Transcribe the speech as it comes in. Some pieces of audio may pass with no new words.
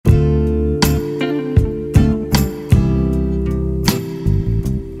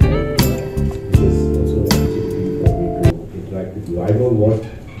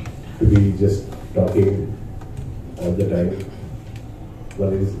talking all the time,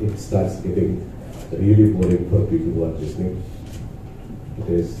 one is it starts getting really boring for people who are listening. It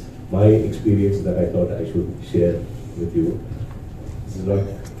is my experience that I thought I should share with you. This is not,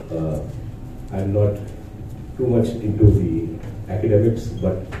 I'm not too much into the academics,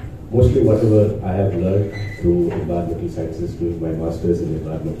 but mostly whatever I have learned through environmental sciences, doing my master's in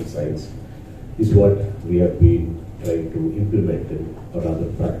environmental science, is what we have been trying to implement in, or rather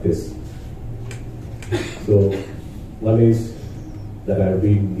practice. So one is that I have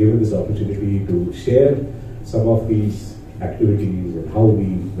been given this opportunity to share some of these activities and how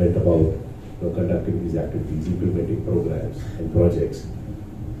we went about conducting these activities, implementing programs and projects.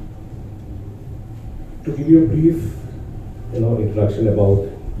 To give you a brief introduction about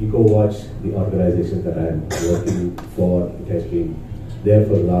EcoWatch, the organization that I am working for, it has been there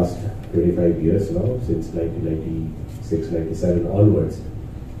for the last 25 years now, since 1996, 97 onwards.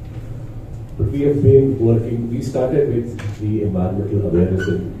 But we have been working, we started with the environmental awareness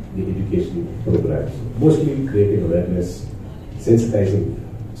in the education programs, mostly creating awareness, sensitizing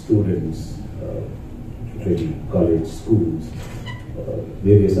students, maybe college, schools,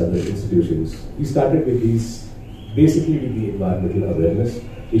 various other institutions. We started with these, basically with the environmental awareness,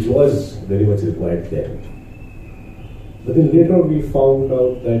 which was very much required then. But then later on we found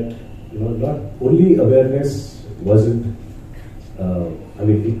out that not only awareness wasn't,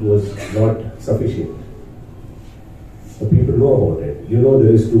 it was not sufficient. So people know about it.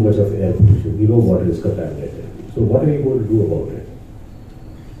 There is too much of air pollution. Water is contaminated. So what are you going to do about it?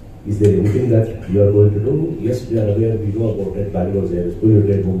 Is there anything that you are going to do? Yes, we are aware, we know about it. Bangalore's air is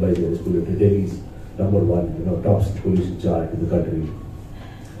polluted, Mumbai's air is polluted, Delhi's #1, top pollution chart in the country.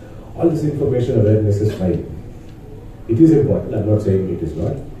 All this information awareness is fine. It is important, I'm not saying it is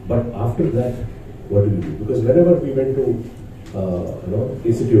not. But after that, what do we do? Because whenever we went to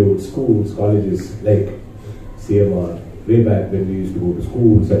institutes, schools, colleges like CMR, way back when we used to go to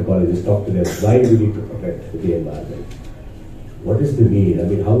schools and colleges, talk to them, why we need to protect the environment? What is the need?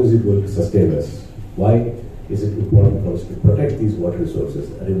 How is it going to sustain us? Why is it important for us to protect these water resources,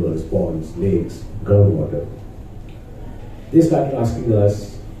 rivers, ponds, lakes, groundwater? They started asking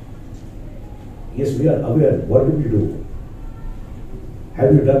us, yes, we are aware, what do we do?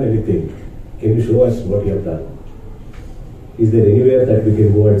 Have you done anything? Can you show us what you have done? Is there anywhere that we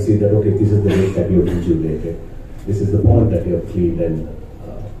can go and see that, okay, this is the lake that you have rejuvenated, this is the pond that you have cleaned and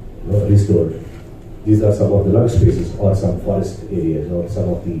restored. These are some of the lung spaces or some forest areas or some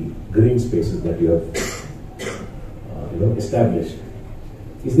of the green spaces that you have established.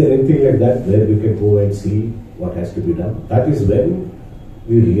 Is there anything like that where we can go and see what has to be done? That is when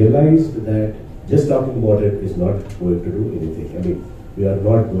we realized that just talking about it is not going to do anything. We are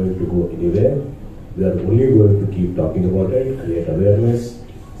not going to go anywhere. We are only going to keep talking about it, create awareness,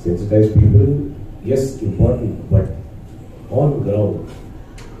 sensitize people. Yes, important, but on ground.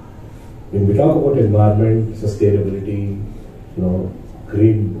 When we talk about environment, sustainability,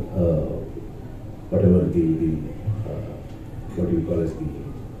 green, whatever what do you call as the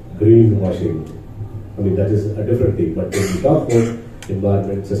greenwashing, that is a different thing. But when we talk about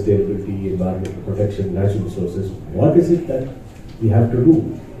environment, sustainability, environmental protection, natural resources, what is it that we have to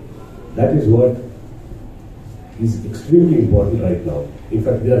do? That is what is extremely important right now. In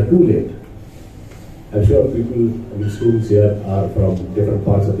fact, we are too late. I'm sure people, students here are from different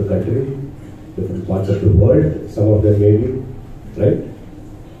parts of the country, different parts of the world, some of them maybe, right?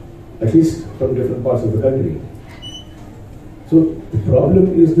 At least from different parts of the country. So the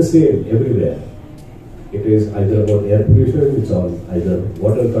problem is the same everywhere. It is either about air pollution, it's on either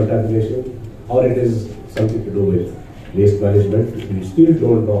water contamination, or it is something to do with waste management. We still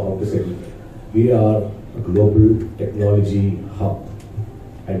don't know how to settle. We are a global technology hub,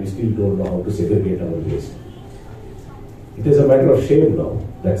 and we still don't know how to segregate our waste. It is a matter of shame now,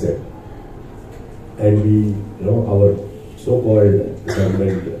 that's it. And our so-called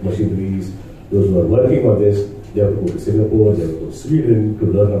government machineries, those who are working on this, they have to go to Singapore, they have to go to Sweden to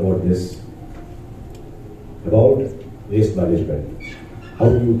learn about this, about waste management. How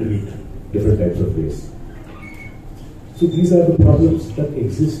do you treat different types of waste? So these are the problems that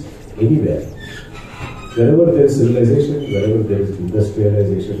exist anywhere. Wherever there is civilization, wherever there is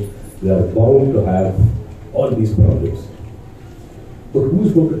industrialization, we are bound to have all these problems. But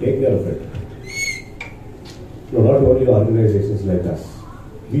who's going to take care of it? Not only organizations like us.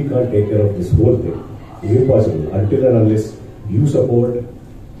 We can't take care of this whole thing. It's impossible. Until and unless you support,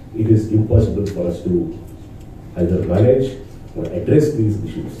 it is impossible for us to either manage or address these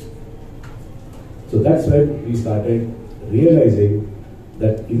issues. So that's when we started realizing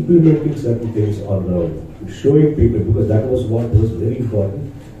that implementing certain things on ground, showing people, because that was what was very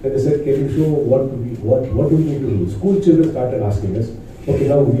important, And they said, can you show what do we need to do? School children started asking us, okay,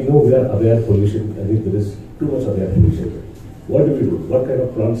 now we know we are aware pollution, and if there is too much aware pollution, what do we do? What kind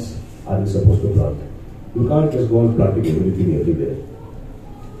of plants are we supposed to plant? You can't just go on planting everything everywhere.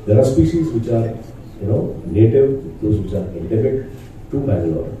 There are species which are, native, those which are endemic to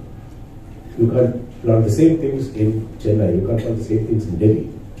Bangalore. You can't plant the same things in Chennai, you can't plant the same things in Delhi.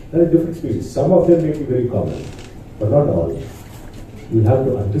 There are different species. Some of them may be very common, but not all. You have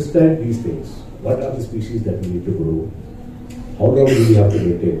to understand these things. What are the species that we need to grow? How long do we have to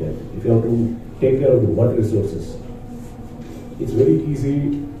maintain them? If you have to take care of the water resources, it's very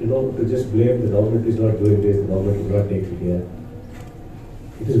easy, to just blame the government is not doing this, the government is not taking care.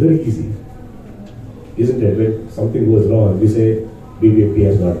 It is very easy, isn't it? When something goes wrong, we say BBMP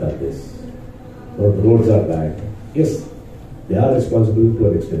has not done this, or the roads are bad. Yes, they are responsible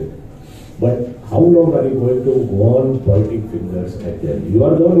to an extent. But how long are you going to go on pointing fingers at them? You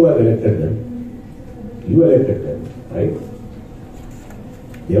are the one who have elected them. You elected them, right?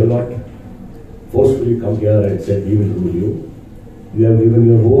 They have not forcefully come here and said, we will rule you. You have given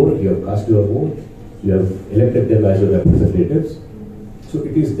your vote, you have cast your vote, you have elected them as your representatives. So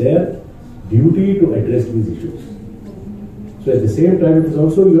it is their duty to address these issues. So at the same time, it is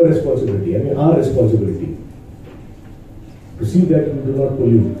also your responsibility, our responsibility, to see that you do not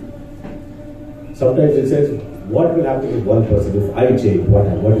pollute. Sometimes it says, what will happen with one person if I change? What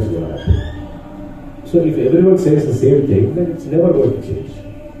is going to happen? So if everyone says the same thing, then it's never going to change.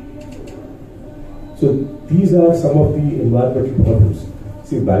 So these are some of the environmental problems.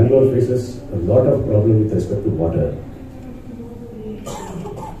 See, Bangalore faces a lot of problem with respect to water.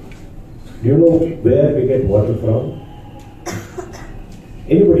 Do you know where we get water from?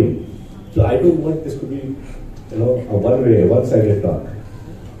 Anybody? So I don't want this to be, a one-way, one-sided talk.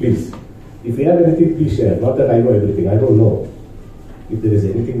 Please, if you have anything, please share. Not that I know everything, I don't know. If there is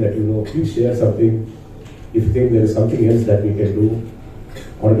anything that you know, please share something. If you think there is something else that we can do,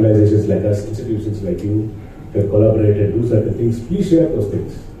 organizations like us, institutions like you, can collaborate and do certain things, please share those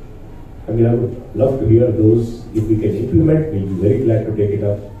things. I would love to hear those. If we can implement, we'll be very glad to take it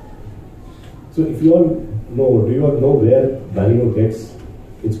up. So if you all know, do you all know where Bangalore gets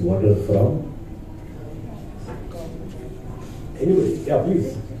its water from? Anybody? Yeah,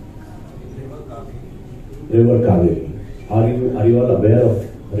 please. River Kaveri. Are you all aware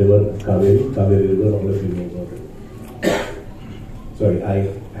of River Kaveri? Kaveri River, all of you know about it. Sorry, I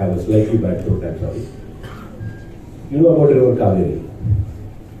have a slightly bad throat, I'm sorry. You know about River Kaveri,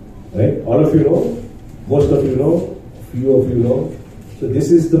 right? All of you know, most of you know, few of you know. So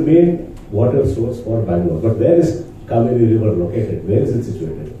this is the main water source for Bangalore. But where is Kaveri River located? Where is it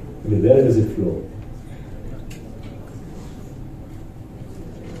situated? Where does it flow?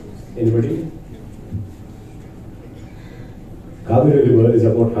 Anybody? Kaveri River is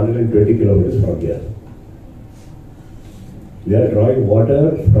about 120 kilometers from here. We are drawing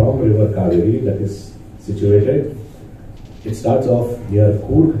water from River Kaveri that is situated. It starts off near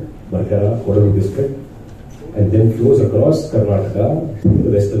Coorg, Markara, Kodagu district, and then flows across Karnataka to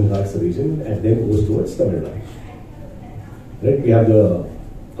the Western Ghats region and then goes towards Tamil Nadu. Right? We have the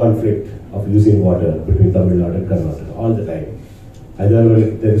conflict of using water between Tamil Nadu and Karnataka all the time. Either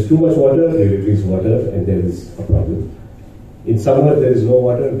when there is too much water, they release water and there is a problem. In summer there is no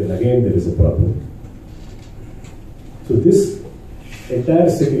water, then again there is a problem. So this entire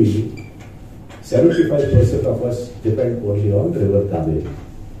city, 75% of us depend only on River Kaveri.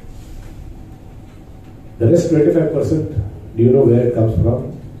 The rest 25%, do you know where it comes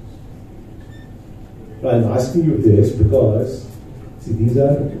from? I am asking you this because, see, these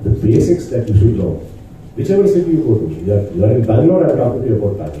are the basics that you should know. Whichever city you go to, you are in Bangalore, I am talking to you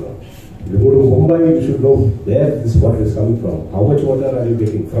about Bangalore. If you go to Mumbai, you should know where this water is coming from. How much water are you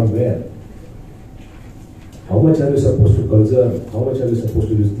getting? From where? How much are you supposed to conserve? How much are you supposed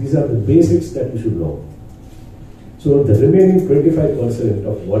to use? These are the basics that you should know. So the remaining 25%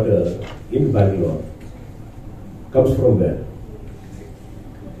 of water in Bangalore comes from where?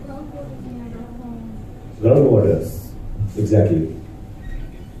 Groundwaters. Exactly.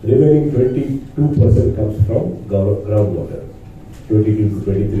 Remaining 22% comes from groundwater. 22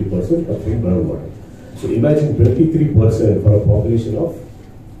 to 23% comes from groundwater. So imagine 23% for a population of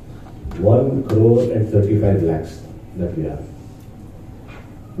 1 crore and 35 lakhs that we have.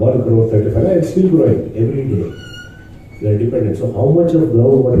 1 crore 35 lakhs, it's still growing every day. We are dependent. So how much of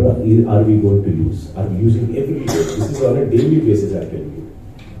groundwater are we going to use? Are we using every day? This is on a daily basis, I tell you.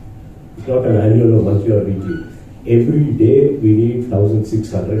 It's not an annual or monthly or weekly. Every day we need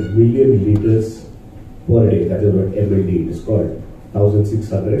 1,600 million liters per day. That is what MLD is called.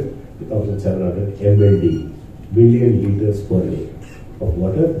 1,600 to 1,700 MLD, million liters per day. of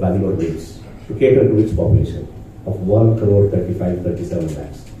water Bangalore needs to cater to its population of 1 crore 37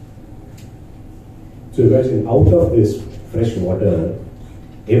 lakhs. So imagine, out of this fresh water,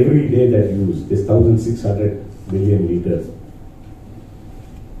 every day that used, this 1,600 million liters,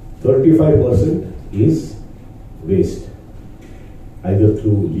 35% is waste, either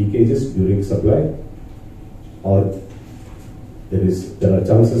through leakages during supply, or there are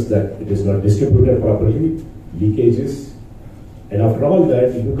chances that it is not distributed properly, leakages, and after all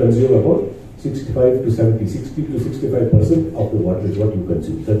that, you consume about 60 to 65% of the water is what you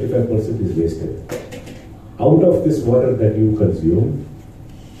consume. 35% is wasted. Out of this water that you consume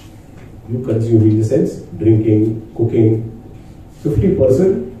in the sense drinking, cooking.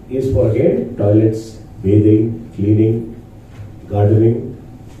 50% is for, again, toilets, bathing, cleaning, gardening.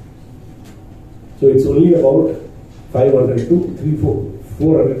 So it's only about 400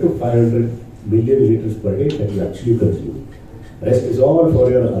 to 500 million liters per day that you actually consume. Rest is all for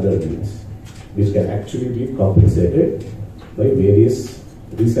your other needs, which can actually be compensated by various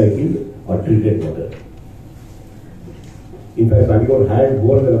recycled or treated water. In fact, Bangalore had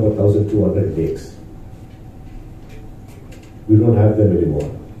more than about 1,200 lakes. We don't have them anymore.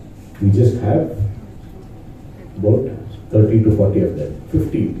 We just have about 30 to 40 of them,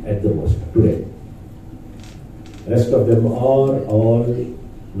 50 at the most today. Rest of them are all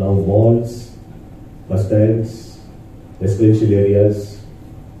now malls, bus stands, residential areas,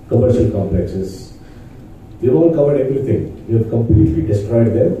 commercial complexes. We've all covered everything. We have completely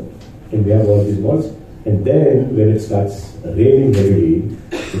destroyed them, and we have all these malls. And then when it starts raining heavily,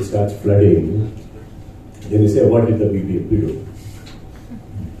 it starts flooding, then you say, what did the BBMP do?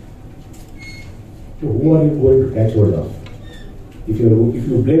 So who are you going to catch hold of? If you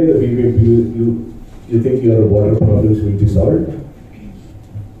blame the BBMP, you think your water problems will be solved?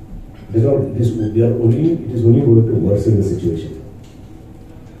 It is only going to worsen the situation.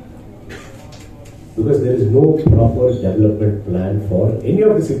 Because there is no proper development plan for any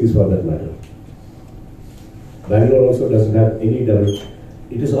of the cities for that matter. Bangalore also doesn't have any development.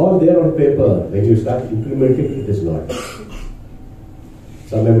 It is all there on paper. When you start implementing, it is not.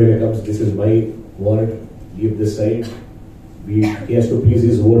 Some MLA comes, this is my ward, leave this side. He has to please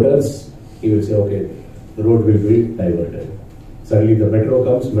his voters. He will say, okay, the road will be diverted. Suddenly the metro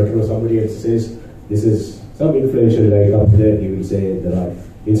comes, somebody else says, this is some influential guy comes there, he will say, there are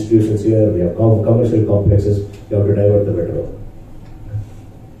institutions here, we have commercial complexes, you have to divert the metro.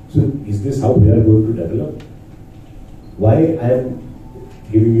 So is this how we are going to develop? Why I am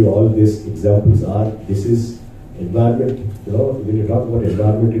giving you all these examples are, this is environment, when you talk about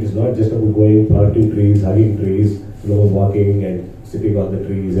environment, it is not just about going, planting trees, hugging trees, walking and sitting on the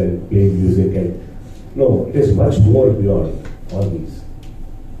trees and playing music, and no, it is much more beyond all these.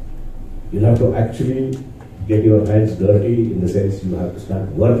 You have to actually get your hands dirty, in the sense you have to start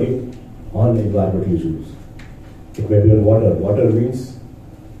working on environmental issues. It may be on water. Water means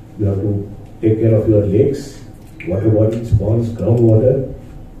you have to take care of your lakes, water bodies, ponds, groundwater.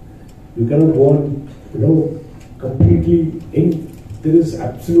 You cannot go on, completely there is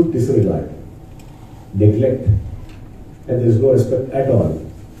absolute disregard, neglect, and there is no respect at all.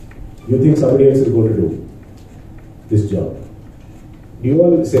 You think somebody else is going to do this job. Do you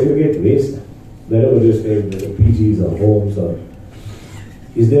all segregate waste wherever you stay, whether PGs or homes, or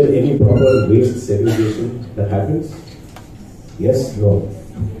is there any proper waste segregation that happens? Yes? No?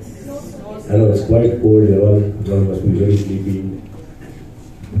 I know it's quite cold, you all must be very sleepy.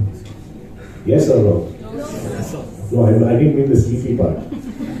 Yes or no? No, I didn't mean the sleepy part.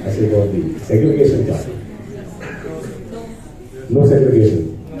 I said about the segregation part. No segregation.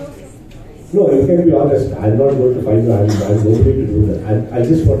 No, you can be honest. I'm not going to find you. I'm nobody to do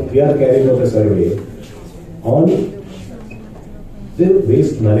that. We are carrying out a survey on the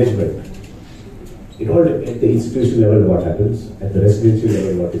waste management. At the institution level, what happens? At the residential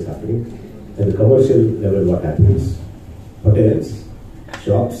level, what is happening? At the commercial level, what happens? Hotels,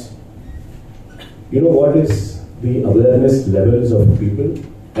 shops. You know what is the awareness levels of people?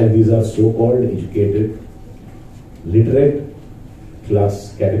 And these are so-called educated, literate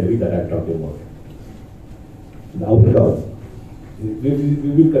class category that I'm talking about. The outcome, we've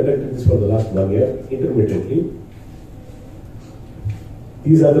been conducting this for the last 1 year, intermittently.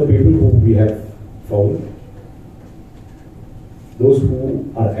 These are the people who we have found. Those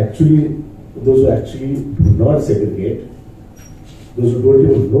who actually do not segregate, those who don't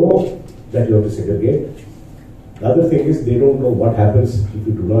even know that you have to segregate. The other thing is, they don't know what happens if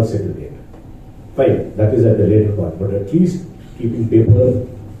you do not segregate. Fine, that is at the later part, but at least keeping paper,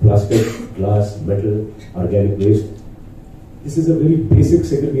 plastic, glass, metal, organic waste. This is a very basic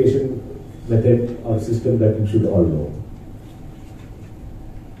segregation method or system that you should all know.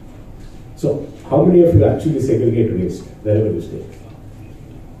 So how many of you actually segregate waste wherever you stay?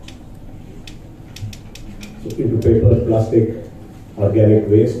 So into paper, plastic, organic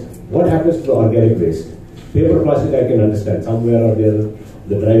waste. What happens to the organic waste? Paper, plastic I can understand. Somewhere or there,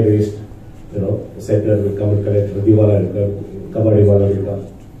 the dry waste, the center will come and collect, the Diwala will come, Kabadi Wala will come,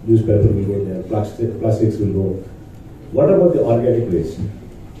 newspaper will go there, plastics will go. What about the organic waste?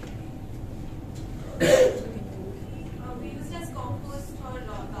 We use it as compost for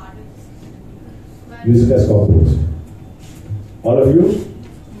gardens. Use it as compost. All of you?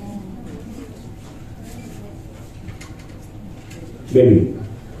 Maybe.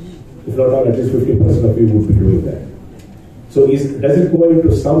 If not all, at least 50% of you would be doing that. So does it go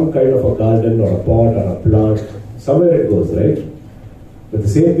into some kind of a garden or a pot or a plant? Somewhere it goes, right? But the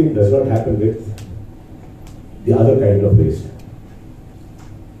same thing does not happen with the other kind of waste.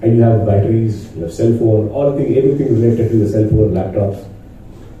 And you have batteries, you have cell phone, everything related to the cell phone, laptops,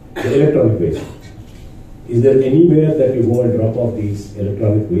 the electronic waste. Is there anywhere that you go and drop off these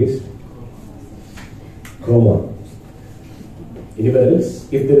electronic waste? Chroma. Anywhere else?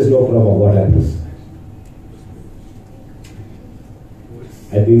 If there is no chroma, what happens?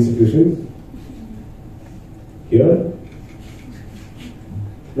 At the institution? Here?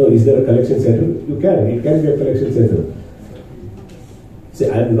 No, is there a collection center? It can be a collection center. See,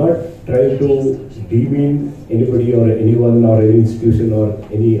 I am not trying to demean anybody or anyone or any institution or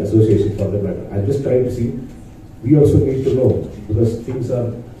any association for that matter. I am just trying to see, we also need to know, because things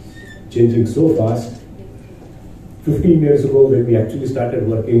are changing so fast. 15 years ago, when we actually started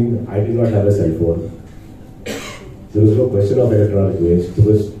working, I did not have a cell phone. There was no question of electronic waste,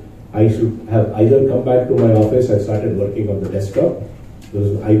 because I should have either come back to my office and started working on the desktop,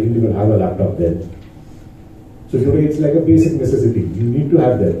 because I didn't even have a laptop then. So today it's like a basic necessity. You need to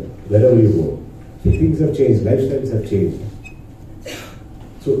have them wherever you go. So things have changed, lifestyles have changed.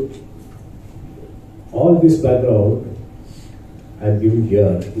 So all this background I'm giving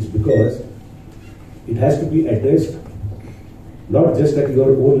here is because it has to be addressed not just at your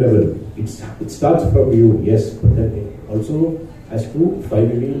own level. It starts from you, yes, but then it also has to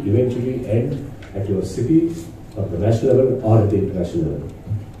finally, eventually end at your city, or the national level, or the international level.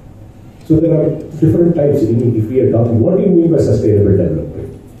 So there are different types. If we are talking, what do you mean by sustainable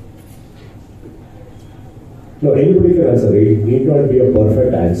development? No, anybody can answer. It need not be a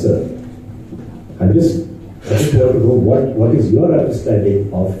perfect answer. I just want to know what is your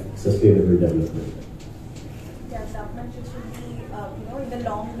understanding of sustainable development? Development should be, in the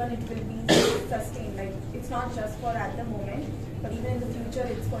long run it will be sustained. Like, it's not just for at the moment, but even in the future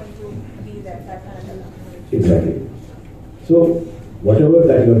it's going to be there, that kind of development. Exactly. So, whatever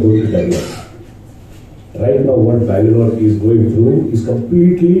that you are going to develop, right now what Bangalore is going through is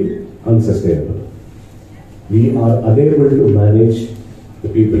completely unsustainable. We are unable to manage the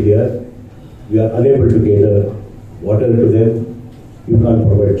people here. We are unable to cater water to them. You can't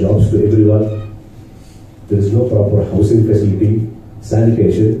provide jobs to everyone. There is no proper housing facility,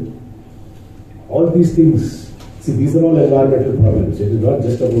 sanitation. All these things, see, these are all environmental problems. It is not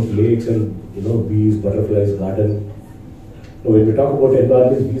just about lakes and bees, butterflies, garden. So when we talk about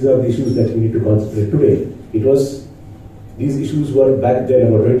environment, these are the issues that we need to concentrate today. These issues were back then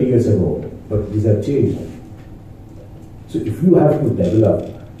about 20 years ago, but these have changed. So if you have to develop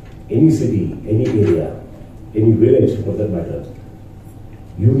any city, any area, any village for that matter,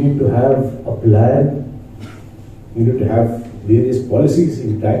 you need to have a plan, you need to have various policies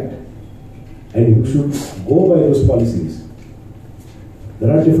intact, and you should go by those policies.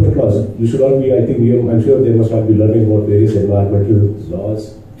 There are different laws. You should all be, I'm sure they must all be learning about various environmental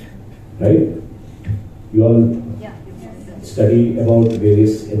laws, right? You all study about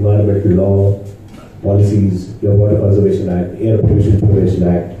various environmental law, policies, your Water Conservation Act, Air Pollution Prevention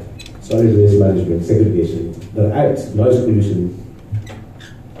Act, Solid Waste Management, Segregation. There are acts, noise pollution,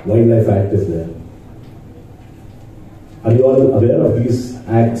 Wildlife Act is there. Are you all aware of these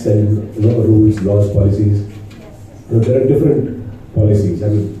acts and rules, laws, policies? There are different policies.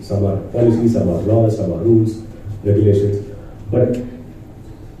 Some are policies, some are laws, some are rules, regulations. But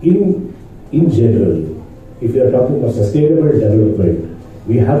in general, if you are talking about sustainable development,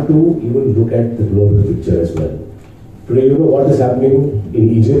 we have to even look at the global picture as well. Today, you know what is happening in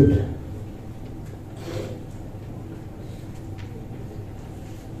Egypt?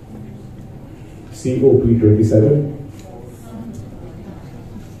 COP27,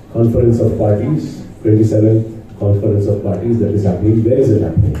 Conference of Parties, 27 Conference of Parties that is happening. Where is it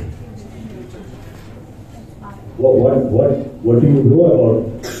happening? What do you know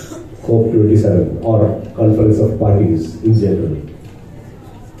about COP27 or Conference of Parties in general?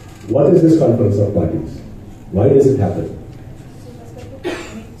 What is this Conference of Parties? Why does it happen? So,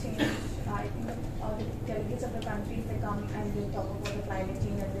 climate change,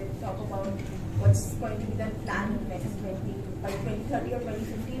 what's going to be the plan next 20, by 2030 or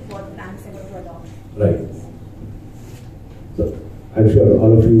 2050, what plans they're going to adopt. Right. So, I'm sure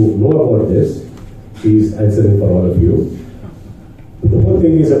all of you know about this. She's answering for all of you. But the whole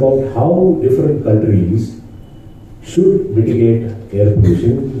thing is about how different countries should mitigate air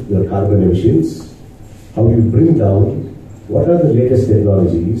pollution, your carbon emissions, how you bring down, what are the latest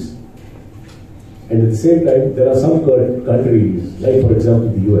technologies, and at the same time, there are some countries, like for example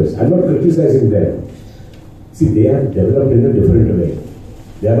the US, I'm not criticizing them. See, they are developed in a different way.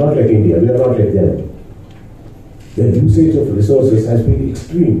 They are not like India, we are not like them. Their usage of resources has been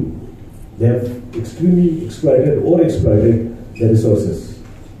extreme. They have extremely exploited their resources.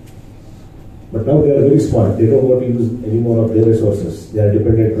 But now they are very smart. They don't want to use any more of their resources. They are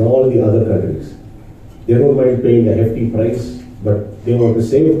dependent on all the other countries. They don't mind paying a hefty price, but they want to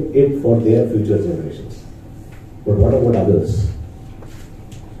save it for their future generations. But what about others?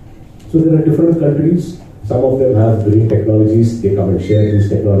 So there are different countries. Some of them have green technologies. They come and share these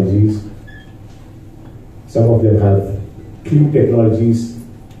technologies. Some of them have clean technologies.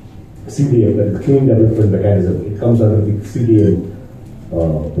 CDM, the Clean Development Mechanism. It comes under the CDM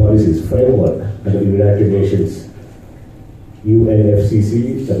policies framework under the United Nations,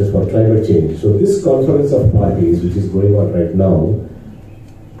 UNFCCC, that is for climate change. So this conference of parties, which is going on right now,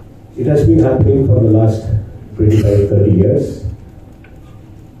 it has been happening for the last 25, 30 years.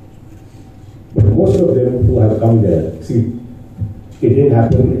 But most of them who have come there, see, it didn't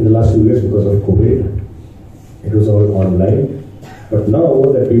happen in the last 2 years because of COVID. It was all online. But now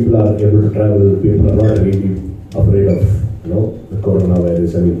that people are able to travel, people are not really afraid of the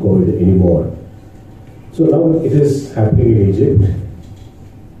coronavirus, COVID anymore. So now it is happening in Egypt.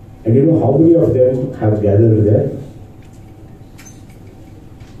 And you know how many of them have gathered there?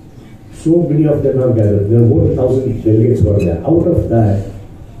 So many of them have gathered. There are more than 1,000 delegates were there. Out of that,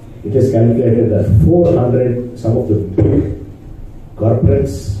 it is calculated that 400, some of the big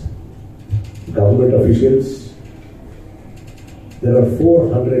corporates, government officials, there are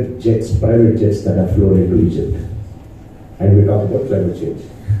 400 jets, private jets that have flown into Egypt. And we talk about climate change.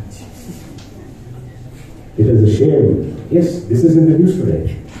 It is a shame. Yes, this is in the news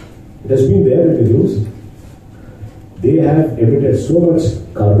today. It has been there in the news. They have emitted so much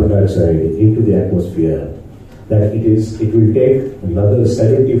carbon dioxide into the atmosphere that it will take another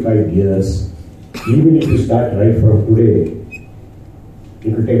 75 years. Even if you start right from today,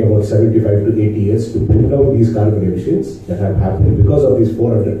 it will take about 75 to 80 years to bring down these carbon emissions that have happened because of these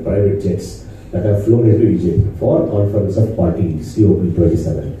 400 private jets that have flown into Egypt for Conference of Parties,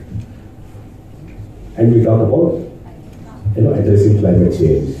 COP27. And we talk about addressing climate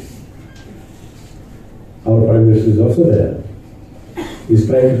change. Our Prime Minister is also there. He's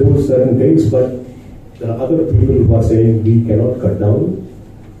trying to do certain things, but there are other people who are saying we cannot cut down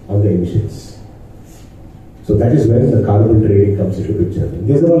on the emissions. So that is when the carbon trading comes into picture.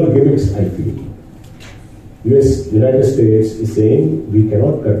 These are all gimmicks, I feel. United States is saying we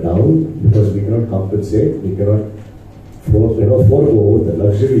cannot cut down because we cannot compensate, we cannot forego the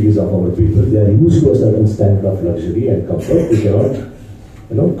luxuries of our people. They are used to a certain standard of luxury and comfort. We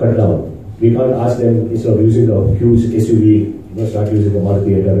cannot cut down. We can't ask them, instead of using a huge SUV, start using a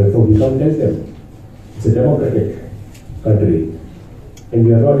Maruti 800. No, we can't tell them. It's a democratic country. And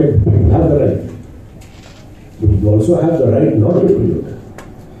we are not able to have the right. But you also have the right not to pollute.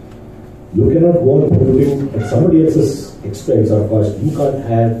 You cannot go on polluting at somebody else's expense or cost. You can't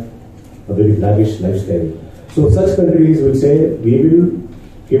have a very lavish lifestyle. So such countries will say, we will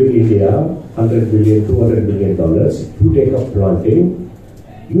give India $100 billion, $200 million. You take up planting,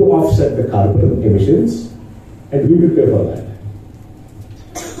 you offset the carbon emissions, and we will pay for that.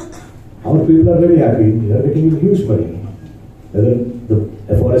 Our people are very happy. They are getting huge money. Whether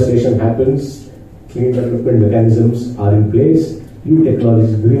the afforestation happens, clean development mechanisms are in place, new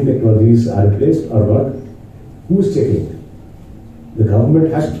technologies, green technologies are in place or not, who's checking? The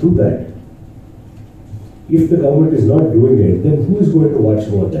government has to do that. If the government is not doing it, then who is going to watch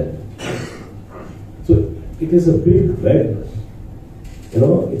over that? So it is a big web.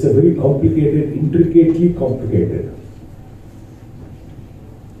 It's a very complicated, intricately complicated.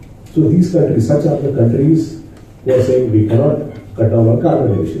 So these countries, such are the countries who are saying we cannot cut down on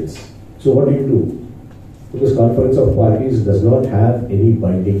carbon emissions. So what do? Because Conference of Parties does not have any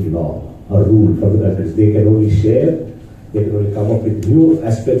binding law or rule for the countries. They can only share, they can only come up with new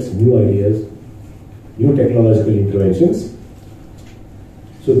aspects, new ideas, new technological interventions.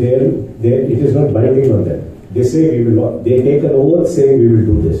 So it is not binding on them. They say we will not, they take an oath saying we will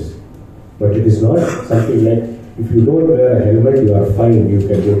do this. But it is not something like, if you don't wear a helmet, you are fined, you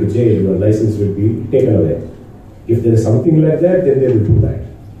can go to jail, your license will be taken away. If there is something like that, then they will do that.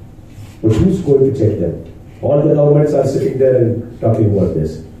 But who's going to check them? All the governments are sitting there and talking about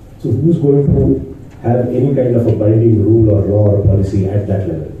this. So who's going to have any kind of a binding rule or law or policy at that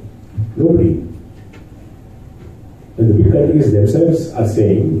level? Nobody. And the big countries themselves are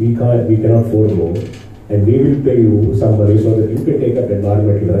saying we cannot forego, and we will pay you some money so that you can take up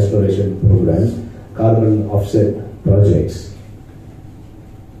environmental restoration programs, carbon offset projects.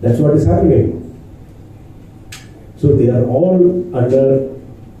 That's what is happening. So they are all under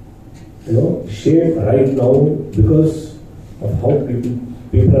shape right now because of how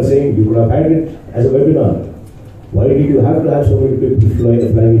people are saying you could have had it as a webinar. Why did you have to have so many people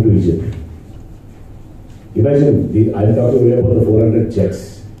flying into Egypt? Imagine, I'm talking only about the 400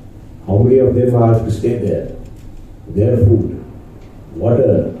 Czechs. How many of them are to stay there? Their food,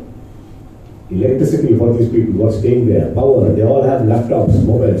 water, electricity for these people who are staying there, power, they all have laptops,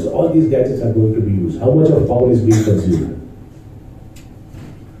 mobiles, all these gadgets are going to be used. How much of power is being consumed?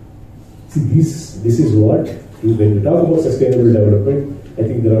 See, this is what, when we talk about sustainable development, I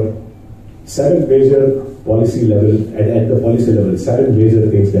think there are 7 major policy level, at the policy level, 7 major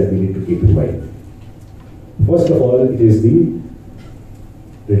things that we need to keep in mind. First of all, it is the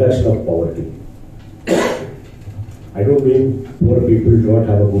reduction of poverty. I don't mean poor people do not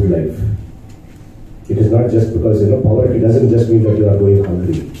have a good life. It is not just because, poverty doesn't just mean that you are going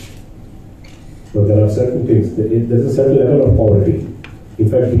hungry. So there are certain things, there is a certain level of poverty. In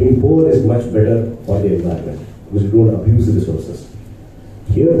fact, being poor is much better for the environment because you don't abuse the resources.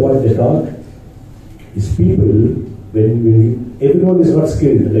 Here what they talk is people, when everyone is not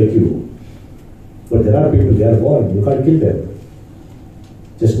skilled like you, but there are people, they are born, you can't kill them.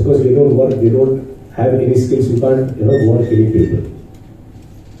 Just because they don't work, they don't have any skills, you can't go on killing people.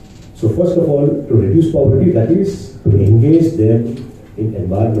 So first of all, to reduce poverty, that is to engage them in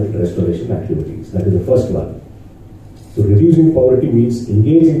environmental restoration activities. That is the first one. So reducing poverty means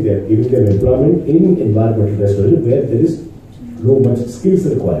engaging them, giving them employment in environmental restoration where there is no much skills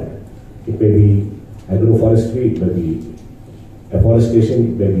required. It may be agroforestry, it may be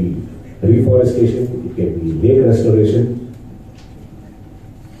afforestation, it may be reforestation, it can be lake restoration,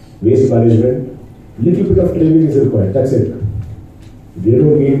 waste management. Little bit of training is required, that's it. They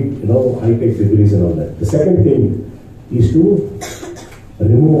don't need high-tech degrees and all that. The second thing is to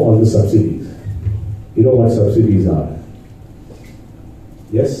remove all the subsidies. You know what subsidies are?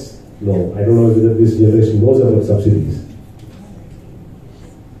 Yes? No. I don't know whether this generation knows about subsidies.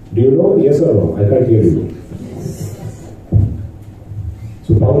 Do you know? Yes or no? I can't hear you.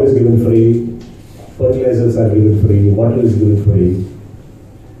 So power is given free, fertilizers are given free, water is given free.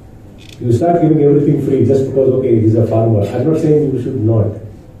 You start giving everything free just because, okay, he's a farmer. I'm not saying you should not.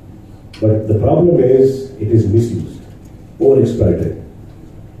 But the problem is, it is misused, overexploited.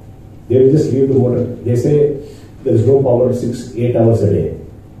 They will just leave the motor. They say there is no power 6-8 hours a day.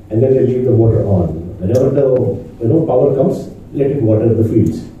 And then they leave the motor on. Whenever the power comes, let it water the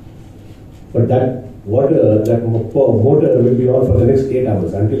fields. But that motor will be on for the next 8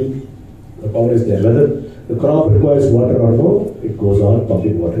 hours until the power is there. Whether the crop requires water or no, it goes on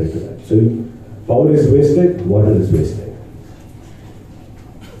pumping water into that. So power is wasted, water is wasted.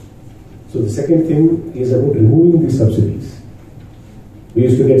 So the second thing is about removing the subsidies. We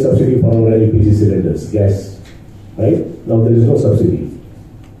used to get subsidy for our LPG cylinders, gas, right? Now there is no subsidy.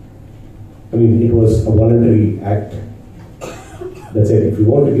 I mean, it was a voluntary act. That's it. If you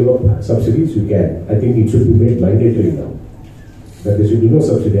want to give up subsidies, you can. I think it should be made mandatory now. That there should be no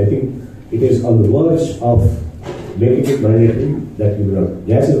subsidy. I think it is on the verge of making it mandatory that you will not.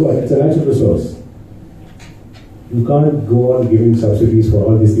 Gas is what? It's a natural resource. You can't go on giving subsidies for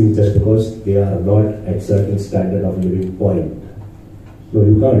all these things just because they are not at certain standard of living point. No,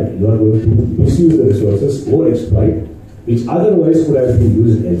 you can't. You are going to misuse the resources or exploit, which otherwise could have been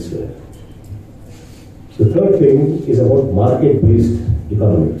used elsewhere. The third thing is about market-based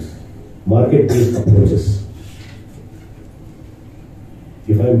economics, market-based approaches.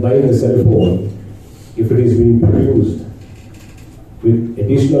 If I am buying a cell phone, if it is being produced with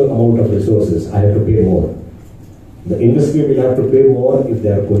additional amount of resources, I have to pay more. The industry will have to pay more if they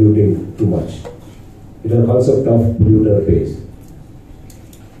are polluting too much. It is a concept of polluter pays.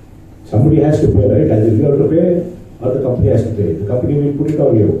 Somebody has to pay, right? Either you have to pay or the company has to pay. The company will put it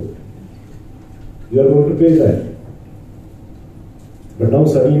on you. You are going to pay that. But now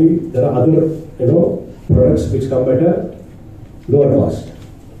suddenly there are other, products which come at a lower cost,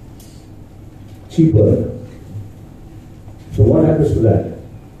 cheaper. So what happens to that?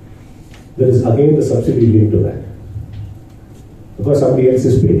 There is again the subsidy linked to that. Because somebody else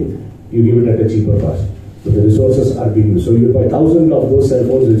is paying, you give it at a cheaper cost. So the resources are being used. So you buy 1,000 of those cell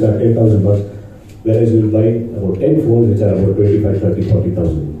phones which are $10,000. whereas you will buy about 10 phones which are about 25, 30,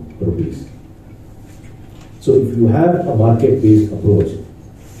 40,000 rupees. So if you have a market-based approach,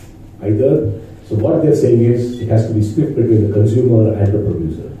 so what they're saying is it has to be split between the consumer and the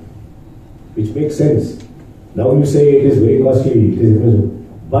producer, which makes sense. Now you say it is very costly, it is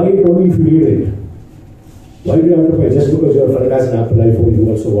buy it only if you need it. Why do you have to buy? Just because your friend has an Apple iPhone, you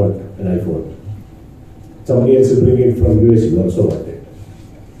also want an iPhone. Somebody else is bringing it from US, you also want it.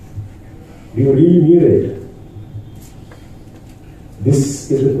 Do you really need it? This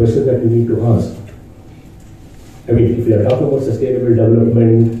is the question that we need to ask. I mean, if we are talking about sustainable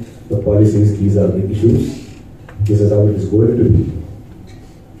development, the policies, these are the issues. This is how it is going to be.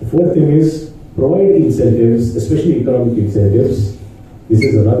 The fourth thing is provide incentives, especially economic incentives. This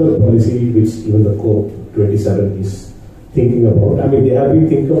is another policy which even the COP27 is thinking about. I mean, they have been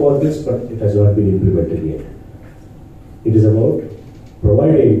thinking about this, but it has not been implemented yet. It is about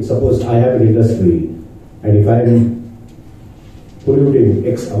providing, suppose I have an industry, and if I am polluting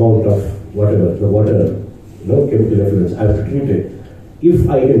X amount of whatever, the water, chemical effluents, I have to treat it. If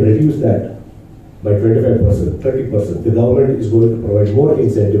I can reduce that by 25%, 30%, the government is going to provide more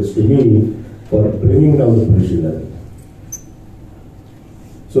incentives to me for bringing down the pollution level.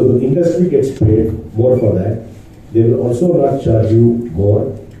 So the industry gets paid more for that. They will also not charge you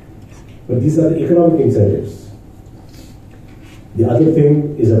more. But these are the economic incentives. The other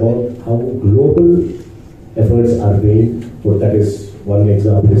thing is about how global efforts are made. So that is one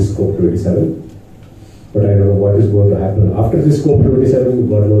example is COP27. But I don't know what is going to happen. After this COP27,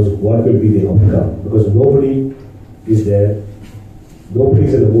 God knows what will be the outcome. Because nobody is there. Nobody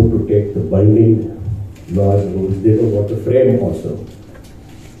is in the mood to take the binding laws, rules. They don't want to frame also.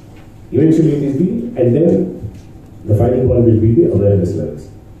 Eventually it is and then the final one will be the awareness levels.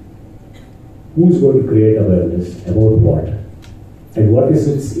 Who is going to create awareness about what? And what is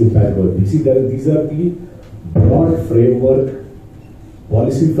its impact going to be? See, these are the broad framework,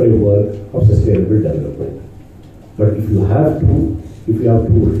 policy framework of sustainable development. But if you have to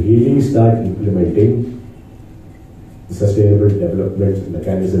really start implementing the sustainable development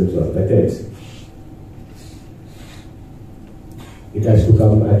mechanisms or methods, it has to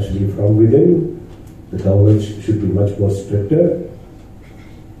come actually from within. The government should be much more stricter.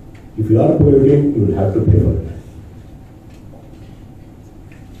 If you are polluting, you will have to pay for it.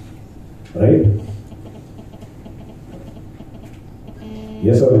 Right?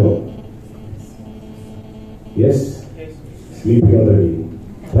 Yes or no? Yes? Sleepy already.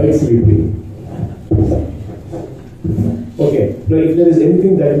 Quite sleepy. Okay. Now, if there is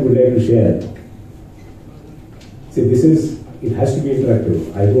anything that you would like to share, see, it has to be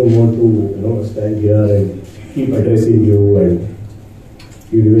interactive. I don't want to, stand here and keep addressing you and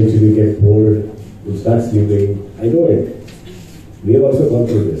you eventually get bored, you start sleeping. I know it. We have also gone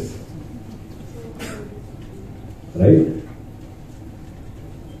through this. Right?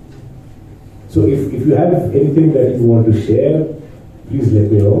 So if you have anything that you want to share, please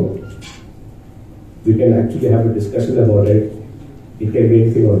let me know. We can actually have a discussion about it. It can be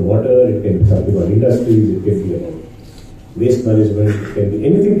anything on water, it can be something on industries, it can be about waste management, it can be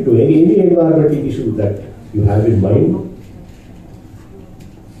anything to any environmental issue that you have in mind.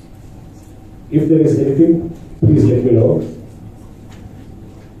 If there is anything, please let me know.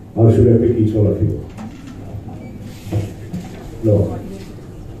 Or should I pick each one of you? No.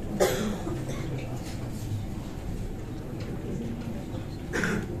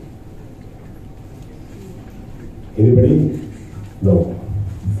 Anybody? No.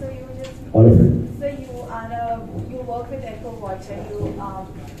 So you just All of it? So you work with EcoWatch and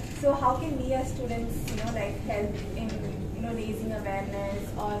so how can we as students help in raising awareness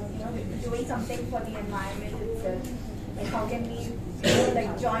or doing something for the environment itself? Like how can we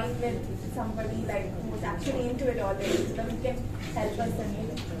join with somebody who's actually into it already so that we can help us in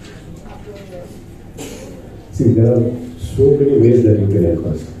doing this? See, there are so many ways that you can help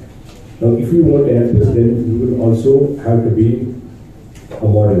us. Now, if you want to help us, then you will also have to be a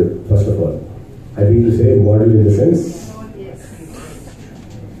model, first of all. I mean to say model in the sense,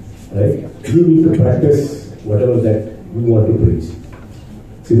 right? You need to practice whatever that you want to preach.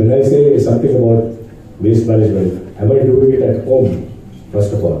 See, when I say something about waste management, am I doing it at home,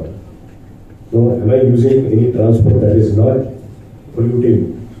 first of all? No, am I using any transport that is not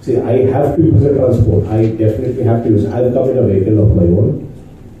polluting? See, I have to use a transport. I definitely have to use. I'll come in a vehicle of my own.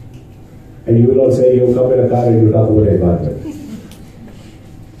 And you will all say, you come in a car and you talk about environment.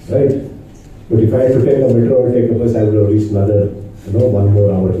 Right? But if I had to take a metro or take a bus, I would have reached another, 1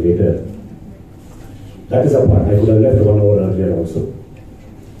 more hour later. That is a part. I could have left 1 hour earlier also.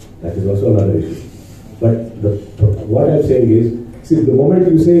 That is also another issue. But what I'm saying is, see, the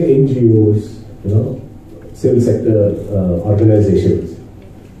moment you say NGOs, civil sector organizations.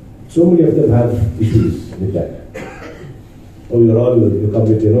 So many of them have issues with that. Oh, you come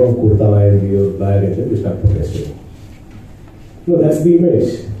with, kurta and your bag and then you start protesting. No, that's the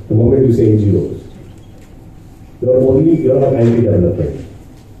image. The moment you say NGOs, you're anti-development.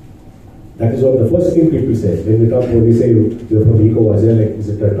 That is what the first thing people say. When we say you're from ECOWAS, they're like, is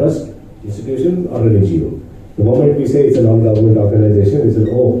it a trust institution or an NGO? The moment we say it's a non-government organization, we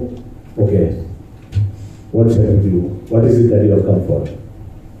say, oh, okay, what shall we do? What is it that you have come for?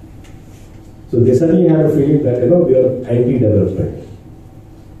 So they suddenly have a feeling that, we are anti-development.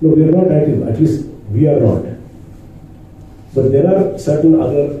 No, we are not anti, at least we are not. But there are certain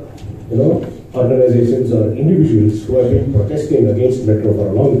other, organizations or individuals who have been protesting against metro for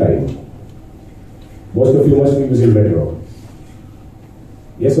a long time. Most of you must be using metro.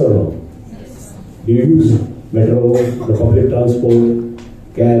 Yes or no? Yes. Do you use metro, the public transport,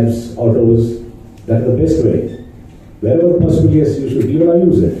 cabs, autos? That is the best way. Wherever possible, yes, you should. Even I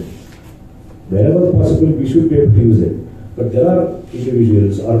use it. Wherever possible, we should be able to use it. But there are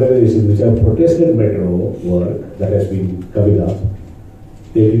individuals, organizations which have protested metro work that has been coming up.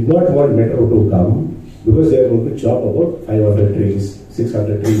 They did not want metro to come because they are going to chop about 500 trees,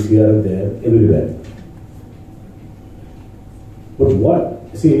 600 trees here and there, everywhere. But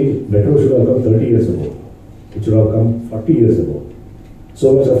metro should have come 30 years ago. It should have come 40 years ago.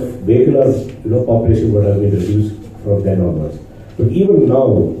 So much of vehicular, population would have been reduced from then onwards. But even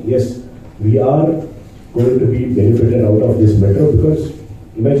now, yes, we are going to be benefited out of this metro because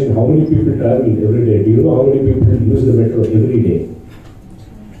imagine how many people travel every day. Do you know how many people use the metro every day?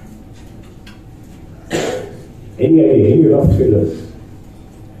 Any idea? Any rough figures?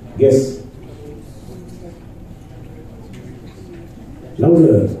 Guess.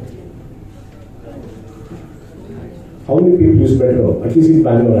 Louder. How many people use metro? At least in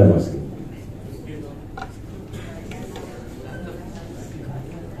Bangalore, I'm asking.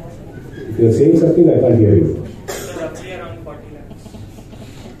 If you're saying something, I can't hear you. Roughly around 40 lakhs.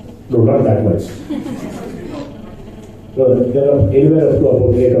 No, not that much. No, there are anywhere up to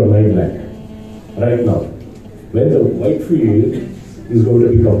about 8 or 9 lakh right now. When the Whitefield is going to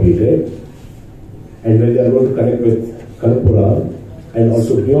be completed, and when they are going to connect with Kanpura, and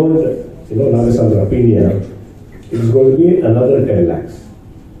also beyond, Nagasandra, Pinya, it is going to be another 10 lakhs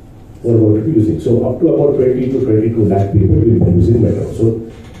who are going to be using. So up to about 20 to 22 lakh people will be using metro.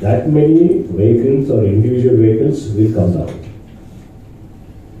 So that many vehicles or individual vehicles will come down.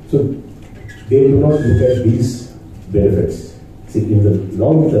 So they do not look at these benefits. See, in the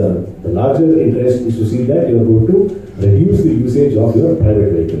long term, the larger interest is to see that you are going to reduce the usage of your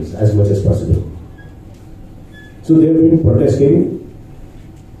private vehicles as much as possible. So they have been protesting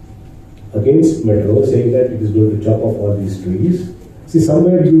against metro, saying that it is going to chop off all these trees. See,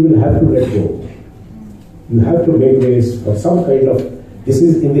 somewhere you will have to let go. You have to make ways for some kind of, this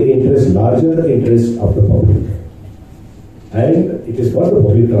is in the larger interest of the public. And it is for the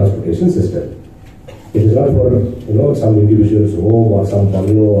public transportation system. It is not for, some individual's home or some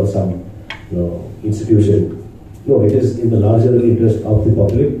bungalow or some, institution. No, it is in the larger interest of the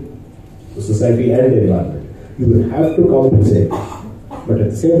public, the society and the environment. You will have to compensate. But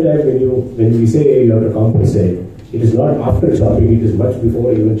at the same time, when we say you have to compensate, it is not after chopping, it is much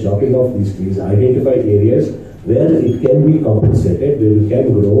before even chopping off these trees. Identify areas where it can be compensated, where it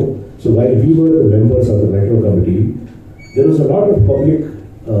can grow. So while we were the members of the metro committee, there was a lot of public,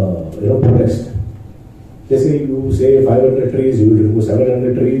 protest. They say you say 500 trees, you will remove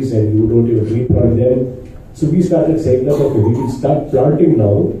 700 trees, and you don't even replant them. So we started saying that okay, we will start planting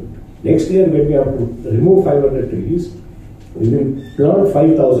now. Next year, when we have to remove 500 trees, we will plant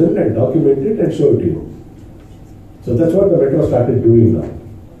 5,000 and document it and show it to you. So that's what the metro started doing now.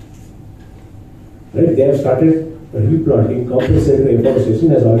 Right? They have started replanting. Compensatory afforestation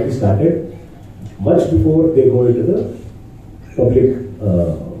has already started much before they go into the public,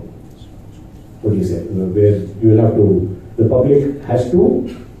 where you will have to, the public has to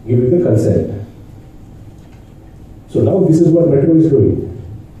give you the consent. So now this is what metro is doing.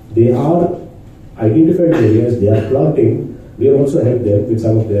 They are identified areas, they are planting. We have also helped them with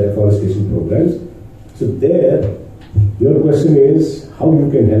some of their afforestation programs. So there, your question is how you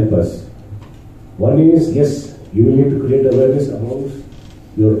can help us. One is, yes, you will need to create awareness amongst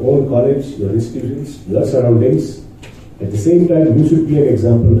your own college, your institutions, your surroundings. At the same time, you should be an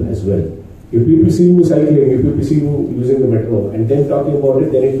example as well. If people see you cycling, if people see you using the metro and then talking about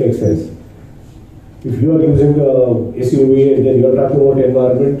it, then it makes sense. If you are using the SUV and then you are talking about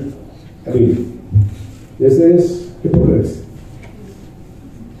environment, this is hypocrites.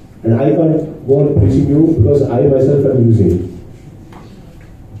 And I can't go on preaching you because I myself am using it.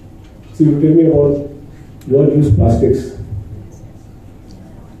 So you tell me about your used plastics.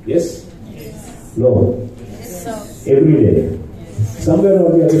 Yes? No? Every day. Somewhere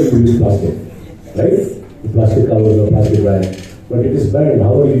or the other you use plastic. Right? The plastic covers or plastic bag. But it is banned.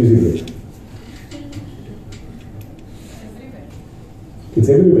 How are you using it? It's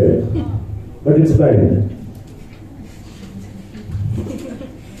everywhere. But it's banned.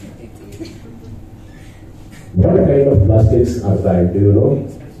 What kind of plastics are banned? Do you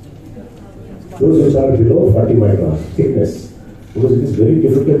know? Those which are below 40 microns thickness. Because it is very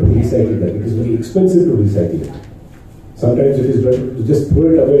difficult to recycle that. It is very expensive to recycle it. Sometimes it is better to just throw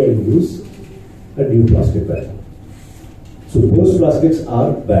it away and use a new plastic bag. So those plastics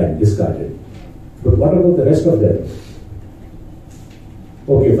are banned, discarded. But what about the rest of them?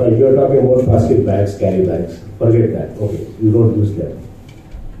 Okay, fine, you are talking about plastic bags, carry bags. Forget that. Okay, you don't use them.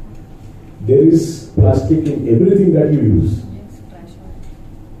 There is plastic in everything that you use.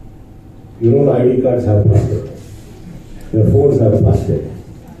 You know, ID cards have plastic. Your phones have plastic.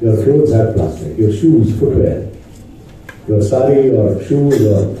 Your clothes have plastic. Your shoes, footwear. Your sari or shoes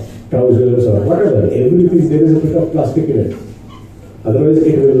or trousers or whatever. Everything, there is a bit of plastic in it. Otherwise,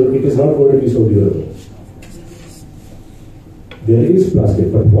 it is not going to be so durable. There is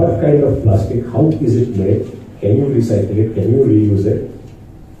plastic, but what kind of plastic? How is it made? Can you recycle it? Can you reuse it?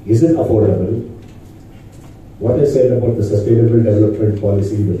 Is it affordable? What I said about the sustainable development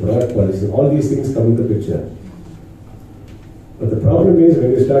policy, the product policy, all these things come into picture. But the problem is when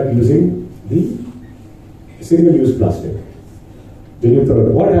you start using the single-use plastic. When you throw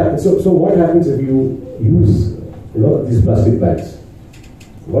it, what happens? So what happens if you use these plastic bags?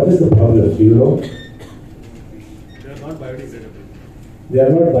 What is the problem? Do you know? They are not biodegradable. They are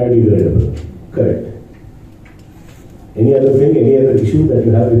not biodegradable. Correct. Any other thing, any other issue that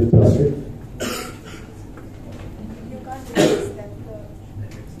you have with plastic? You can't reuse them.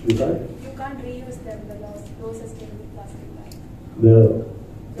 You can't? You can't reuse them, the low sustainable plastic bags. The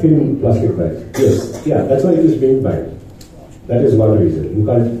thin plastic bags. Yes. Yeah, that's why it is being banned. That is one reason. You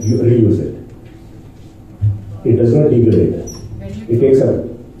can't reuse it. It does not degrade. It takes up.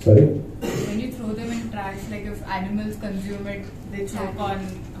 Sorry? When you throw them in trash, like if animals consume it, they choke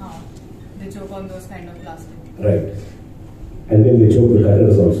on those kind of plastic. Right. And then they choke the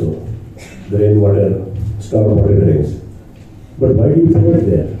gutters also. The rainwater, storm water drains. But why do you throw it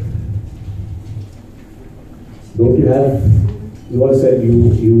there? Don't you have, you all said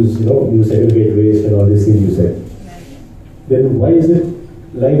you you segregate waste and all these things you said. Then why is it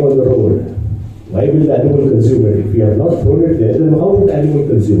lying on the road? Why will the animal consume it? If you have not thrown it there, then how would the animal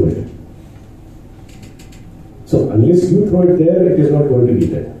consume it? So unless you throw it there, it is not going to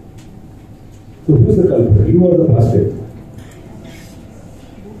eat it. So who is the culprit? You or the plastic?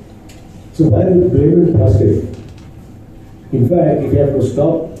 So why are you blaming plastic? In fact, if you have to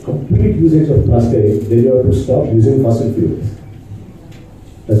stop complete usage of plastic, then you have to stop using fossil fuels.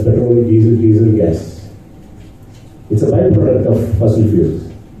 That's petrol, diesel, gas. It's a byproduct of fossil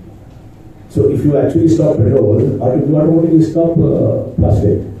fuels. So if you actually stop petrol, or if you automatically stop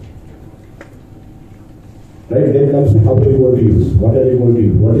plastic, right, then comes how are you going to use? What are you going to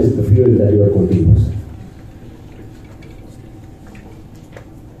use? What is the fuel that you are going to use?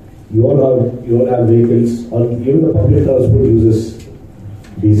 You all have vehicles, or even the public transport uses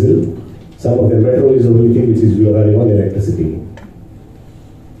diesel. Some of the metro is the only thing which is you are running on electricity.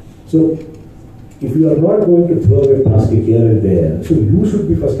 So if you are not going to throw away plastic here and there, so you should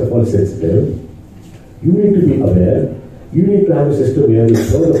be first of all sensitive. You need to be aware. You need to have a system where you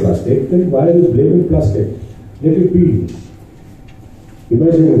throw the plastic. Then why are you blaming plastic? Let it be.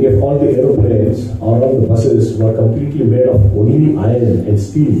 Imagine if all the aeroplanes or all the buses were completely made of only iron and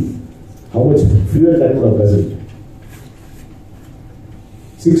steel. How much fuel that would have guzzled?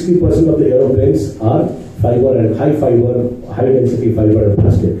 60% of the aeroplanes are fiber and high density fiber and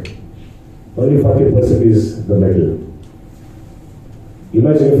plastic. Only 40% is the metal.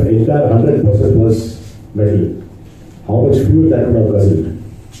 Imagine if entire 100% was metal. How much fuel that would have guzzled?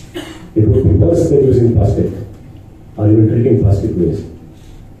 It would be worse than using plastic or even treating plastic waste.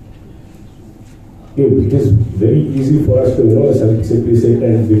 It is very easy for us to simply sit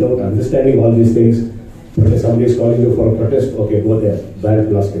and without understanding all these things, but if somebody is calling you for a protest, okay, go there, ban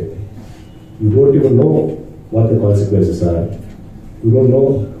plastic. You don't even know what the consequences are. You don't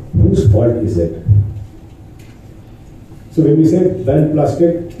know whose fault is it. So when we say ban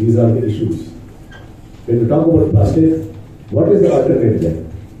plastic, these are the issues. When we talk about plastic, what is the alternative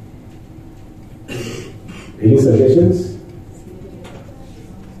then? Any suggestions?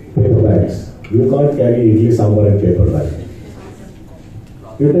 Paper bags. You can't carry idli sambar in paper bag.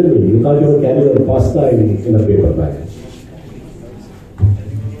 You tell me, you can't even carry your pasta in a paper bag.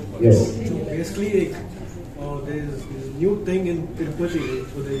 Yes. So basically, like, there's this new thing in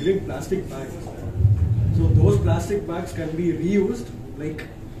Tirupati, so they're giving plastic bags. So those plastic bags can be reused, like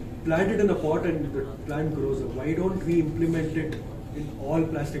plant it in a pot and the plant grows up. Why don't we implement it in all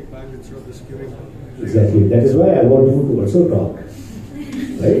plastic bags instead of just giving? Exactly. That is why I want you to also talk.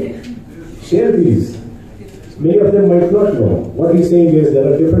 Right? Share these. Many of them might not know. What he's saying is there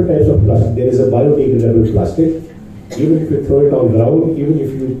are different types of plastic. There is a biodegradable plastic. Even if you throw it on ground, even if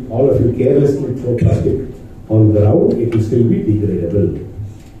you all of you carelessly throw plastic on ground, it will still be degradable.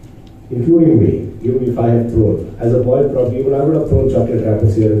 Including me, even if I have thrown. As a boy, probably even I would have thrown chocolate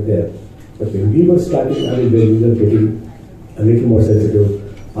wrappers here and there. But when we were starting, I mean, when we were getting a little more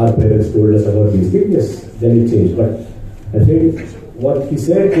sensitive, our parents told us about these things, yes, then it changed. But I think what he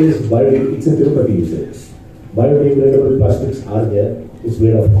said is, it's in Tirupati, he said. Biodegradable plastics are there. It's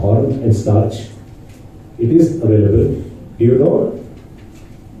made of corn and starch. It is available. Do you know?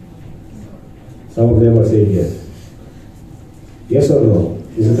 Some of them are saying yes. Yes or no?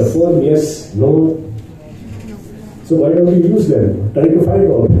 Is it a form? Yes, no? So why don't you use them? Try to find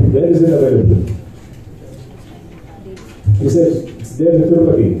out where is it available. He says it's there in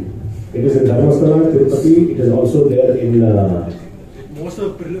Tirupati. It is in Dharmasthala, Tirupati. It is also there in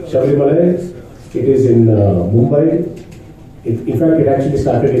Shabarimala. It is in Mumbai. In fact, it actually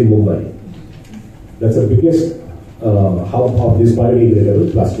started in Mumbai. That's the biggest hub of this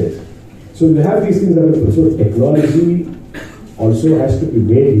biodegradable plastics. So you have these things available. So technology also has to be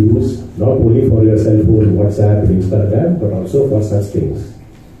made use not only for your cell phone, WhatsApp, and Instagram, but also for such things.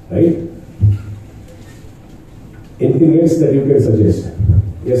 Right? Anything else that you can suggest?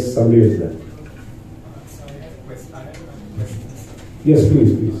 Yes, somebody is there. Yes,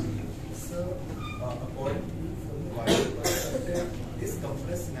 please, please. So, according to my perspective, is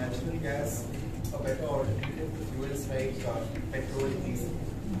compressed natural gas a better alternative to fuels like petrol and diesel?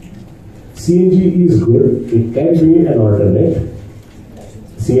 CNG is good. It can be an alternate.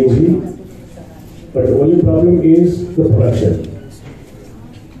 CNG. But the only problem is the production.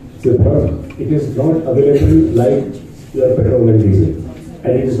 It is not available like your petrol and diesel.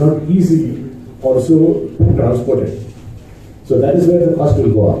 And it is not easy also to transport it. So that is where the cost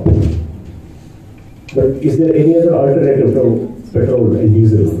will go up. But is there any other alternative to petrol and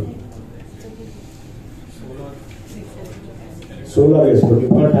diesel? Solar, yes, but you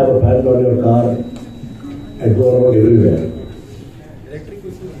can't have a panel on your car and go around everywhere.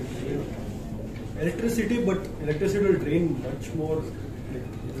 Electricity, but electricity will drain much more.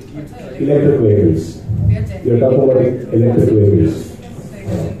 Electric vehicles. You're talking about electric vehicles.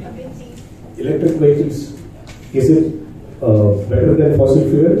 Electric vehicles, is it better than fossil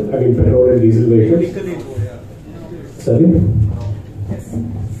fuel? I mean, petrol and diesel vehicles? Sorry?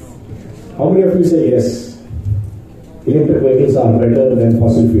 How many of you say yes? Electric vehicles are better than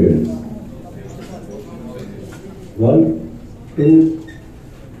fossil fuels? 1, 2,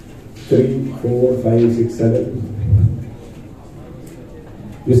 3, 4, 5, 6, 7.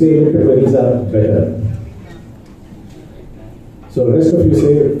 You say electric vehicles are better. So the rest of you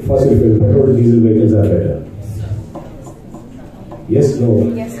say fossil fuel, petrol and diesel vehicles are better. Yes, no?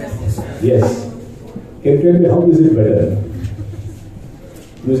 Yes. Can you tell me how is it better?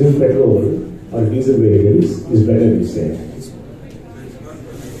 Using petrol or diesel vehicles is better, you say.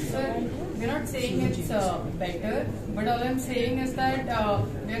 Sir, we're not saying it's better, but all I'm saying is that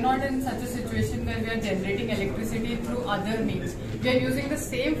we're not in such a situation where we are generating electricity through other means. We are using the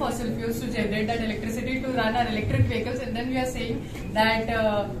same fossil fuels to generate that electricity to run our electric vehicles, and then we are saying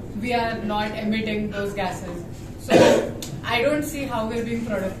that we are not emitting those gases. So I don't see how we're being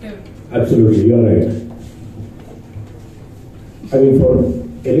productive. Absolutely, you're right. I mean, for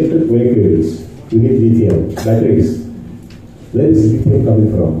electric vehicles, you need lithium, batteries. Where is lithium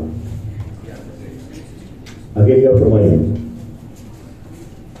coming from? Again, you have to mine.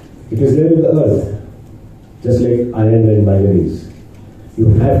 It is there in the earth, just like iron and manganese. You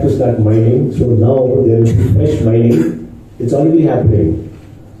have to start mining. So now there will be fresh mining. It's already happening.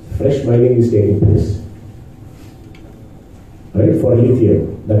 Fresh mining is taking place. Right, for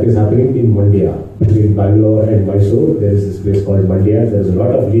lithium. That is happening in Mandya. Between Bangalore and Mysore, there is this place called Mandya. There is a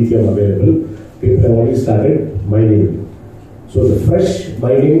lot of lithium available. People have already started mining. So the fresh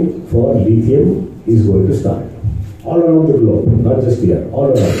mining for lithium is going to start. All around the globe, not just here, all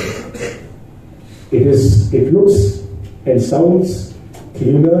around. It looks and sounds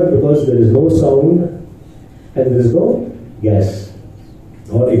cleaner because there is no sound and there is no gas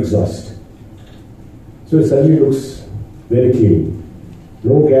or exhaust. So it suddenly looks very clean.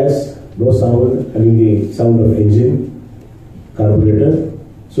 No gas, no sound, I mean the sound of engine, carburetor.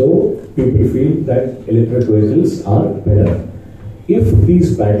 So people feel that electric vehicles are better. if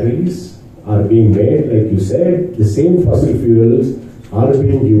these batteries are being made, like you said, the same fossil fuels are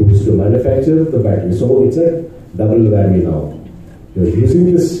being used to manufacture the battery. So it's a double whammy now. You're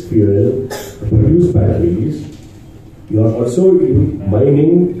using this fuel to produce batteries. You are also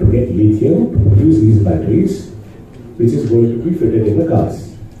mining to get lithium to produce these batteries, which is going to be fitted in the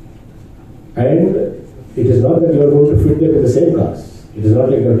cars. And it is not that you are going to fit them in the same cars. It is not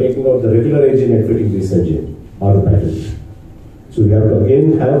like you are taking out the regular engine and fitting this engine or the battery. So you have to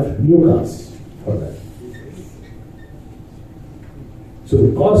again have new cars for that. So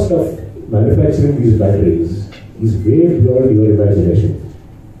the cost of manufacturing these batteries is way beyond your imagination.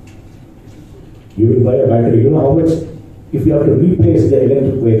 You will buy a battery, you know how much, if you have to replace the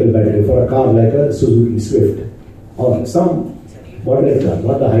electric vehicle battery for a car like a Suzuki Swift or some moderate car,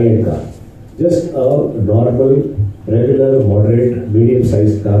 not a high-end car, just a normal, regular, moderate,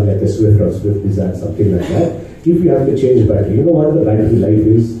 medium-sized car like a Swift or Swift Desire, something like that. If you have to change battery, you know what the battery life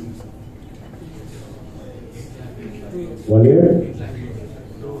is? 1 year?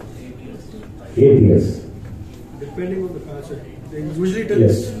 8 years. Depending on the car, sir. They usually tell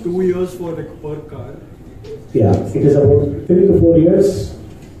Yes. 2 years for like per car. Yeah, it is about 3 to 4 years.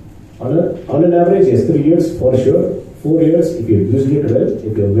 On an average, yes, 3 years for sure. 4 years if you use it well,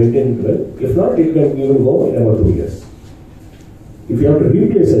 if you maintain it well. If not, it can even go in about 2 years. If you have to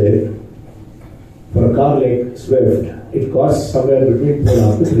replace it for a car like Swift, it costs somewhere between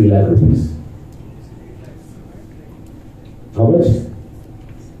 2.5 to 3 lakh rupees. How much?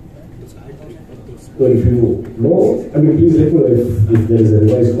 So if you know, I mean, please let me know if there is a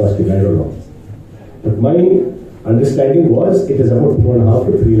revised costing, I don't know. But my understanding was it is about 2.5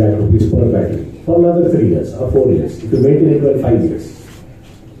 to 3 lakh rupees per battery for another 3 years or 4 years. If you maintain it for 5 years.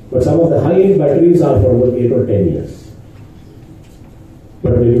 But some of the high-end batteries are for about 8 or 10 years.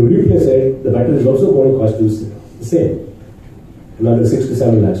 But when you replace it, the battery is also going to cost you the same. Another 6 to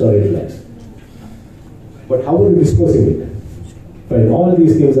 7 lakhs or 8 lakhs. But how are you disposing it? Fine, all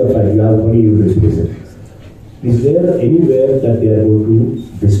these things are fine. You have money, you dispose it. Is there anywhere that they are going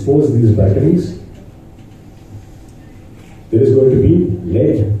to dispose these batteries? There is going to be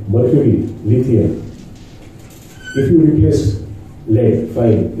lead, mercury, lithium. If you replace lead,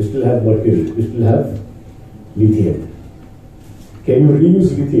 fine, you still have mercury, you still have lithium. Can you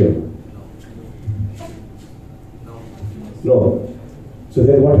reuse lithium? No. So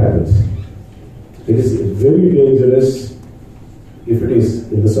then what happens? It is very dangerous if it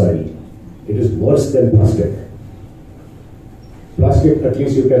is in the soil. It is worse than plastic. Plastic, at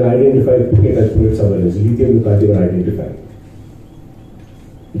least you can identify, pick it and put it somewhere else. Lithium you can't even identify.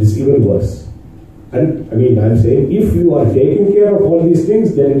 It is even worse. And I mean, I'm saying if you are taking care of all these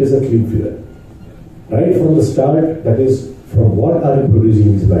things, then it is a clean fuel. Right from the start, that is, from what are you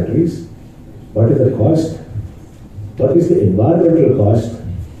producing these batteries? What is the cost? What is the environmental cost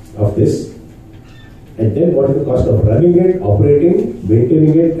of this? And then what is the cost of running it, operating,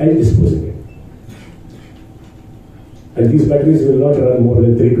 maintaining it, and disposing it? And these batteries will not run more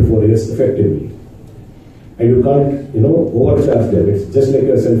than 3 to 4 years effectively. And you can't, overcharge them. It's just like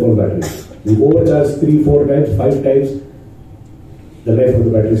your cell phone battery. You overcharge 3, 4 times, 5 times, the life of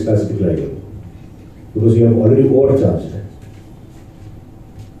the battery starts declining. Because you have already overcharged.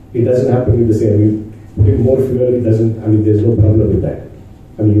 It doesn't happen with the same. You put in more fuel, it doesn't, there's no problem with that.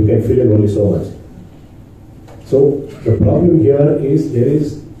 You can fill in only so much. So the problem here is there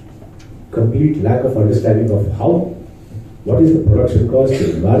is complete lack of understanding of what is the production cost,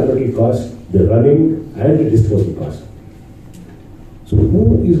 the environmental cost, the running and the disposal cost. So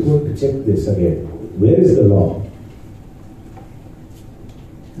who is going to check this again? Where is the law?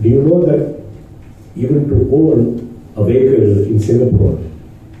 Do you know that even to own a vehicle in Singapore,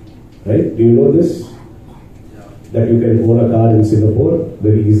 right? Do you know this? That you can own a car in Singapore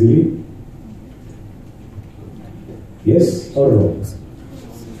very easily? Yes or no? So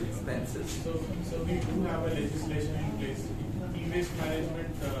we do have a legislation in place, e-waste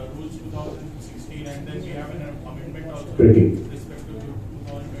management rules 2016, and then we have an amendment also with respect to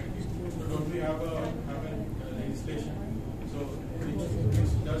 2020. So don't we have a legislation? So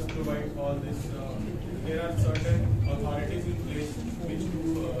which does provide all this? There are certain authorities in place which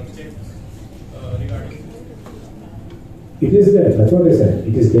do checks regarding this. It is there. That's what I said.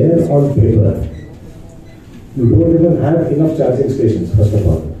 It is there on paper. You don't even have enough charging stations, first of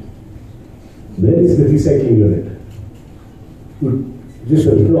all. Where is the recycling unit?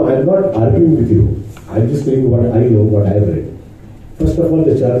 I'm not arguing with you. I'm just telling you what I know, what I have read. First of all,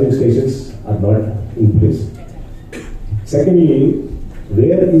 the charging stations are not in place. Secondly,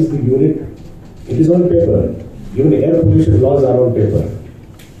 where is the unit? It is on paper. Even air pollution laws are on paper.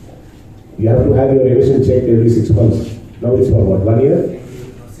 You have to have your emission checked every 6 months. Now it's for what, 1 year?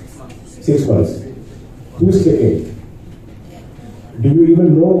 6 months. Who's checking? Do you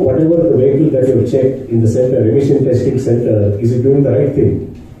even know whatever the vehicle that you have checked in the center, emission testing center, is it doing the right thing?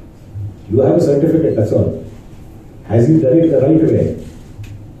 You have a certificate, that's all. Has he done it the right way?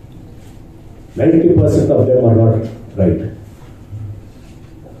 90% of them are not right.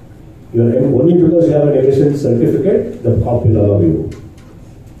 Only because you have an emission certificate, the cop will allow you.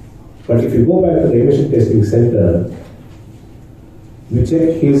 But if you go back to the emission testing center, you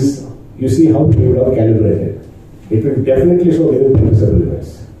check you see how he would have calibrated. It will definitely show within permissible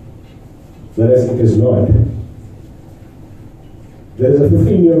limits. Whereas it is not. There is a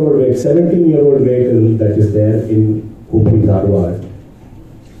 15-year-old vehicle, 17-year-old vehicle that is there in Hubli, Dharwad,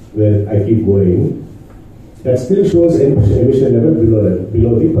 where I keep going, that still shows emission level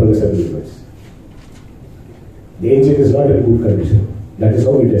below the permissible limits. The engine is not in good condition. That is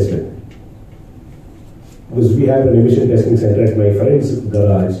how we test it. Because we have an emission testing center at my friend's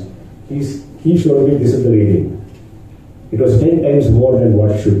garage. He showed me this is the reading. It was 10 times more than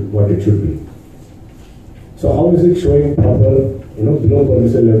what it should be. So how is it showing proper, below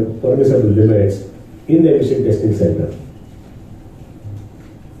permissible limits in the emission testing center?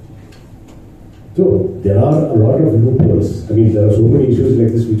 So there are a lot of loopholes. I mean, there are so many issues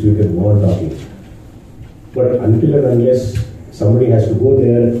like this which we can go on talking. But until and unless somebody has to go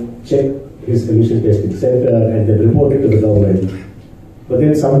there, check his emission testing center, and then report it to the government. But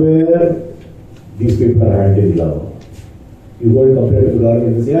then somewhere these people are hand in glove. You go and complain to the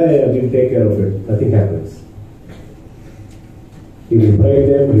government and say, yeah, we'll take care of it. Nothing happens. He will bribe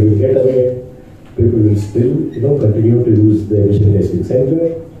them, he will get away. People will still, continue to use the emission testing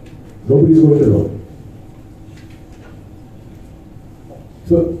center. Nobody is going to know.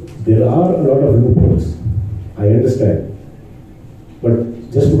 So there are a lot of loopholes. I understand.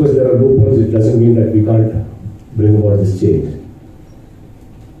 But just because there are loopholes, it doesn't mean that we can't bring about this change.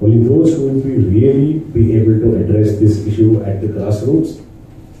 Only those who will really be able to address this issue at the grassroots.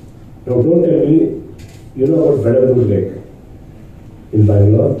 Now don't tell me, you know about Biodiversity Lake in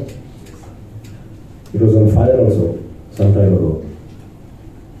Bangalore? It was on fire also some time ago.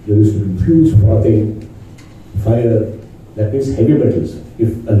 There used to be huge frothing fire. That means heavy metals.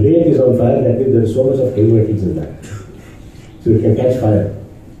 If a lake is on fire, that means there is so much of heavy metals in that. So it can catch fire.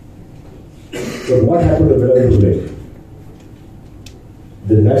 But what happened to Biodiversity Lake?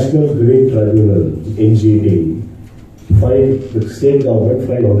 The National Green Tribunal, NGT, fined the state government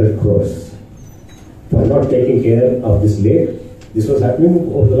 500 crores for not taking care of this lake. This was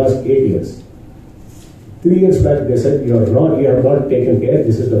happening over the last 8 years. 3 years back, they said, you have not taken care,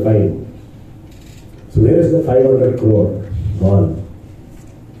 this is the fine. So where is the 500 crore gone?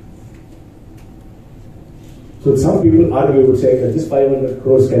 So some people argue, would say that this 500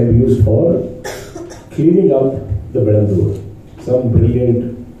 crores can be used for cleaning up the Bedandur. Some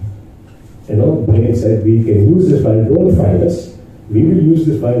brilliant, brain said, we can use this fine, don't fine us. We will use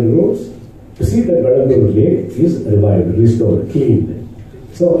this fine roads to see that Bedandur Lake is revived, restored, cleaned.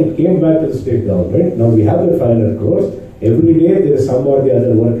 So it came back to the state government. Now we have the 500 crores. Every day there is some or the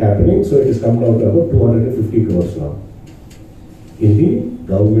other work happening. So it has come down to about 250 crores now in the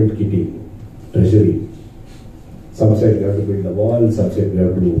government kitty, treasury. Some said we have to build the wall, some said we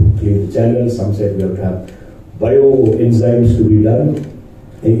have to clean the channels, some said we have to have bioenzymes to be done,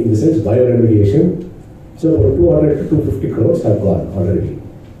 in the sense bioremediation. So about 200 to 250 crores have gone already.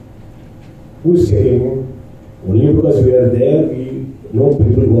 Who's checking? Only because we are there, we know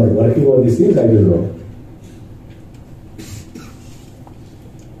people who are working on these things, I will know.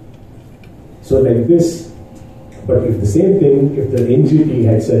 So like this, but if the same thing, if the NGT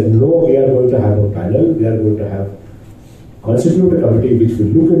had said, no, we are going to have a panel, we are going to constitute a committee which will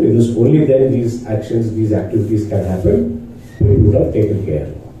look into this, only then these actions, these activities can happen, we would have taken care.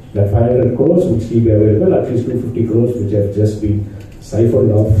 That 500 crores which will be available, at least 250 crores which have just been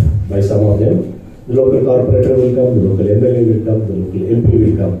siphoned off by some of them, the local corporator will come, the local MLA will come, the local MP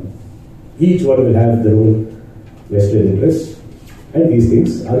will come. Each one will have their own vested interests, and these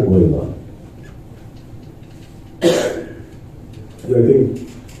things are going on. So I think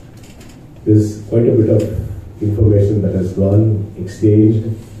there's quite a bit of information that has gone, exchanged.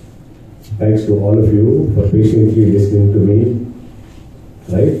 Thanks to all of you for patiently listening to me.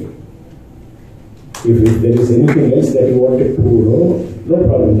 Right? If there is anything else that you wanted to know, no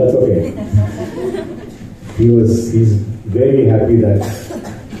problem, that's okay. He's very happy that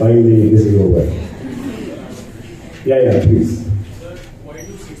finally this is over. Yeah, please. Sir, why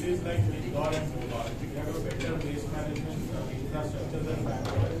do cities like Heblikar and Mumbai have a better waste management infrastructure than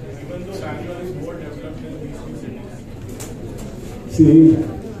Bangalore, even though Bangalore is more developed than these two cities? See,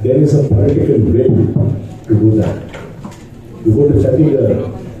 there is a political will to do that. You go to Chandigarh,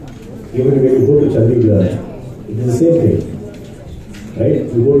 even when you go to Chandigarh, it is the same thing. Right?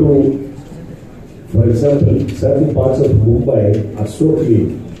 You go to, for example, certain parts of Mumbai are so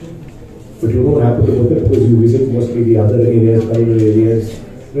clean, but you don't happen to go there because you visit mostly the other areas, communal areas,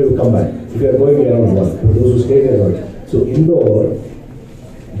 you will come back. If you are going around one, for those who stay there. So Indore,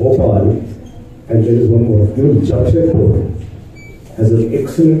 Bhopal, and there is one more, even Jamshedpur has an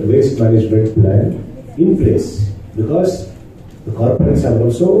excellent waste management plan in place because the corporates have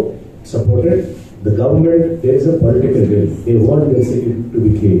also supported the government. There is a political will. They want their city to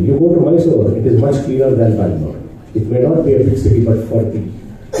be clean. You go to Mysore, it is much cleaner than Bangalore. It may not be a big city, but for the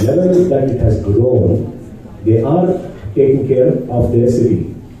level that it has grown, they are taking care of their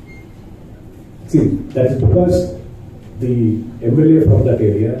city. See, that is because the MLA from that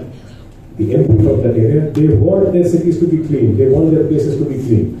area, the MP from that area, they want their cities to be clean. They want their places to be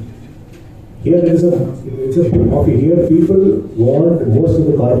clean. Here there is it's a big coffee. Here people want most of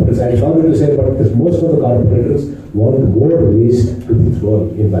the corporates, I'm sorry to say, but most of the corporators want more waste to be thrown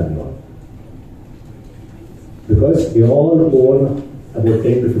in Bangalore. Because they all own about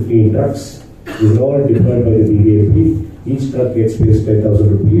 10 to 15 trucks. These are all deployed by the BBMP. Each truck gets paid 10,000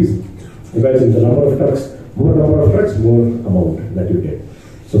 rupees. Imagine the number of trucks, more amount that you get.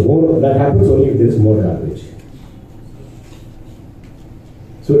 So more that happens only if there is more garbage.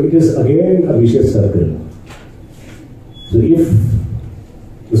 So it is again a vicious circle. So if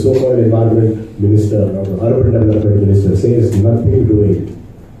the so-called environment minister or the urban development minister says nothing doing,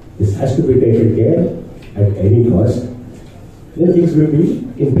 this has to be taken care at any cost, then things will be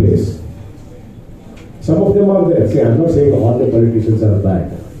in place. Some of them are there. See, I'm not saying all the politicians are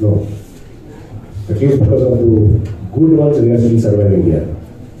bad. No. At least because of the good ones, we are still surviving here.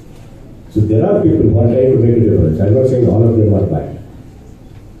 So there are people who are trying to make a difference. I'm not saying all of them are bad.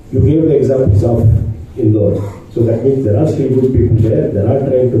 You gave the examples of Indore. So that means there are still good people there. They are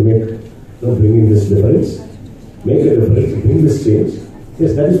trying to make, bring in this difference, make a difference, bring this change.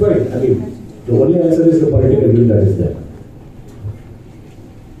 Yes, that is why. I mean, the only answer is the political will that is there.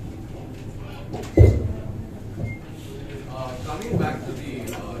 Coming back to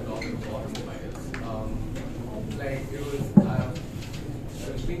the topic of automobiles, like it was a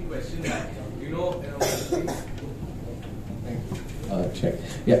interesting question that check.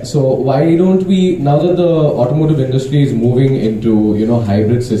 Yeah. So why don't we, now that the automotive industry is moving into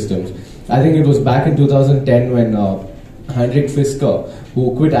hybrid systems? I think it was back in 2010 when Heinrich Fisker,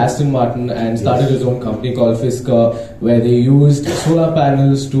 who quit Aston Martin and started his own company called Fisker, where they used solar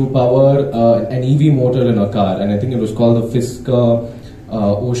panels to power an EV motor in a car, and I think it was called the Fisker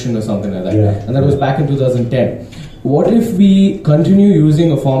Ocean or something like that. Yeah. And that was back in 2010. What if we continue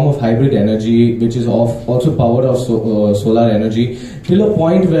using a form of hybrid energy, which is also powered off solar energy, till a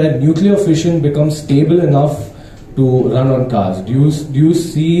point where nuclear fission becomes stable enough to run on cars? Do you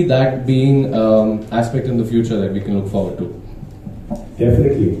see that being aspect in the future that we can look forward to?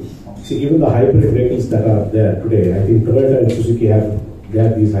 Definitely. See, even the hybrid vehicles that are there today, I think Toyota and Suzuki have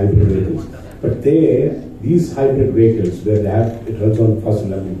these hybrid vehicles. But these hybrid vehicles, where it runs on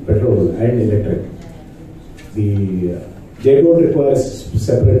petrol and electric, they don't require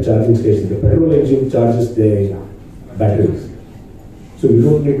separate charging stations. The petrol engine charges the batteries. So you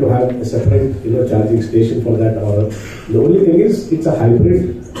don't need to have a separate charging station for that. Or the only thing is it's a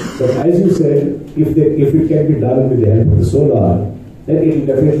hybrid. But as you said, if it can be done with the help of the solar, then it will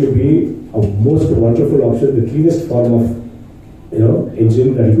definitely be a most wonderful option, the cleanest form of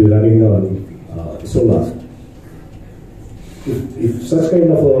engine that will be running on solar. If such kind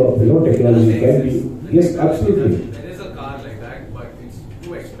of technology can be, yes, absolutely. There is a car like that, but it's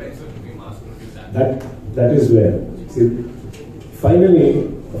too expensive to be mass produced. That is where. See, finally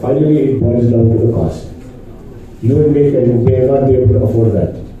it boils down to the cost. You and me may not be able to afford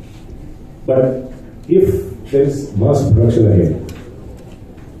that. But if there is mass production again,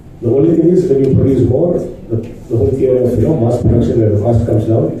 the only thing is when you produce more, the whole theory of mass production where the cost comes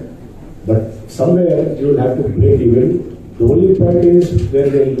down. But somewhere you will have to break even. The only point is where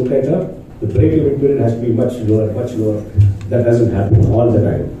they look at the break-even period has to be much lower. That doesn't happen all the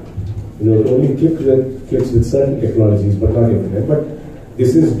time. It only clicks with certain technologies, but not everywhere. But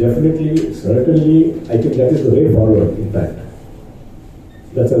this is certainly, I think that is the way forward, in fact.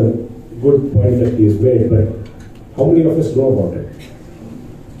 That's a good point that he has made, but how many of us know about it?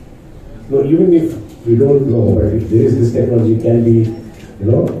 Even if we don't know, but if there is this technology can be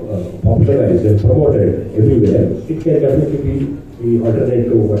popularized and promoted everywhere, it can definitely be alternate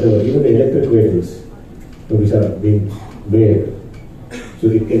to whatever, even the electric vehicles which are being made. So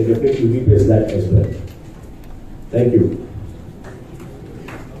it can definitely replace that as well. Thank you.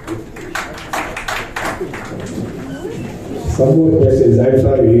 some more questions. I'm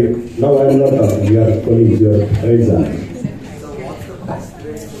sorry. Now I'm not talking. You are colleagues, your friends are. So what's the best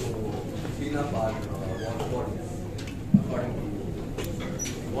way to clean up our water bodies according to you?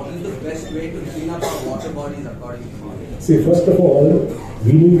 What is the best way to clean up our water bodies according to you? See, first of all,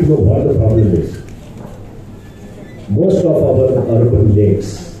 we need to know what the problem is. Most of our urban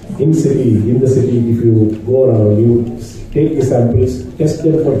lakes, in the city, if you go around, you take the samples, test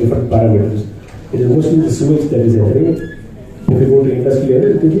them for different parameters. It is mostly the sewage that is entering. If you go to industrial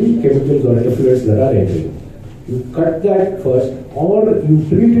area, it will be chemicals or effluents that are entering. You cut that first, or you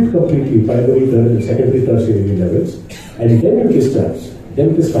treat it completely, primary, secondary, tertiary levels, and then you discharge.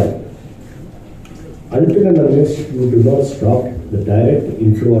 Then it is fine. Until and unless you do not stop the direct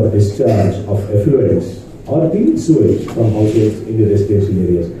inflow or discharge of effluents or the sewage from households in the residential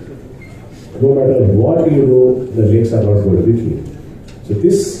areas, no matter what you do, the lakes are not going to be clean. So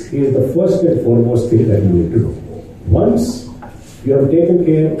this is the first and foremost thing that you need to do. Once you have taken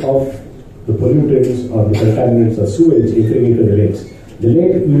care of the pollutants or the contaminants or sewage entering into the lakes, the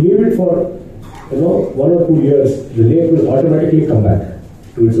lake, you leave it for 1 or 2 years, the lake will automatically come back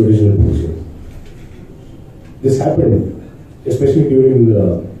to its original position. This happened, especially during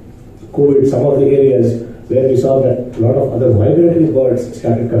COVID, some of the areas where we saw that a lot of other migratory birds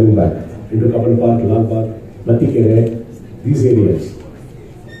started coming back into Kapan Park, Lal Park, Natikere, these areas.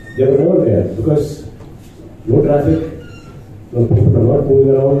 They were never there because no traffic, no people are not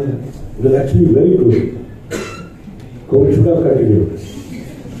moving around. It was actually very good. COVID should have continued.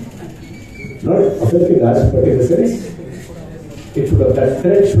 Not affecting us, but in the sense, it should have, that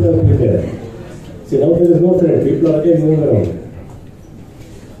threat should have been there. See, now there is no threat, people are again moving around.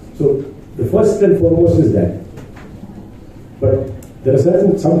 So, the first and foremost is that. But there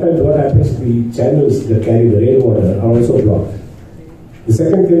are sometimes what happens, the channels that carry the rainwater are also blocked. The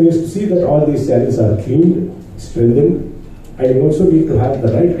second thing is to see that all these channels are cleaned, strengthened, and you also need to have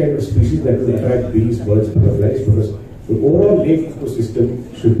the right kind of species that will attract bees, birds, butterflies, because the overall lake ecosystem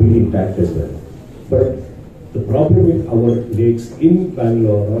should be intact as well. But the problem with our lakes in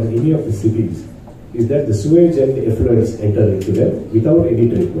Bangalore or any of the cities is that the sewage and the effluents enter into them without any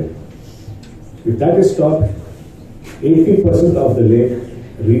treatment. If that is stopped, 80% of the lake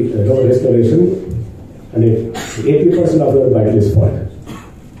restoration and 80% of the battle is fought.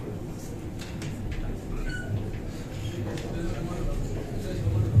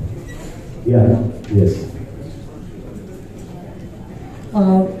 Yeah, yes.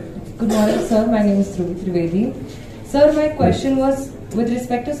 Good morning, sir. My name is Trivedi. Sir, my question was with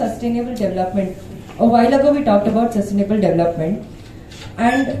respect to sustainable development. A while ago, we talked about sustainable development,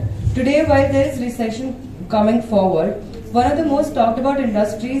 and today, while there is recession coming forward, one of the most talked about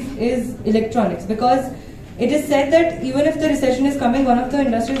industries is electronics, because it is said that even if the recession is coming, one of the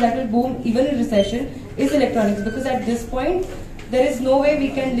industries that will boom even in recession is electronics, because at this point, there is no way we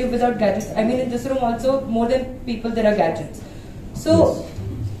can live without gadgets. I mean, in this room also, more than people, there are gadgets. So,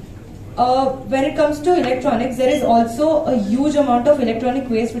 when it comes to electronics, there is also a huge amount of electronic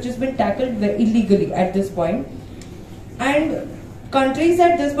waste which has been tackled illegally at this point. And countries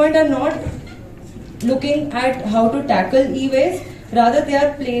at this point are not looking at how to tackle e-waste, rather they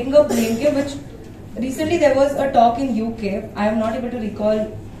are playing a blame game, which recently there was a talk in UK, I am not able to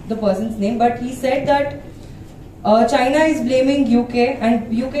recall the person's name, but he said that China is blaming UK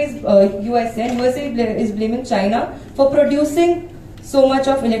and UK is USA, and USA is blaming China for producing so much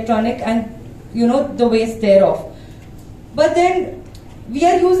of electronic and the waste thereof. But then we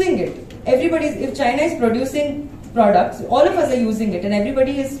are using it. If China is producing products, all of us are using it, and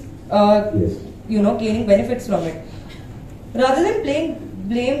everybody is gaining benefits from it. Rather than playing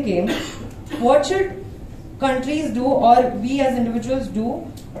blame game, what should countries do, or we as individuals do,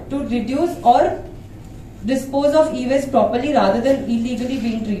 to reduce or dispose of e-waste properly rather than illegally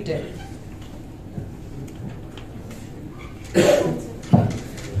being treated?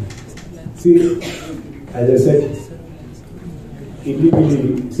 See, as I said,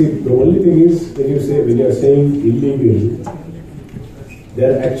 illegally, the only thing is when you are saying illegal, they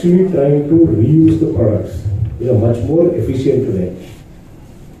are actually trying to reuse the products in a much more efficient way.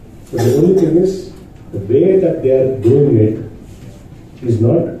 So the only thing is, the way that they are doing it is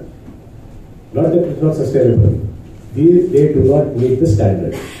not that it's not sustainable. They do not meet the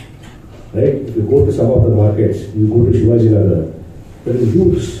standard. Right? If you go to some of the markets, you go to Shivaji Nagar, there is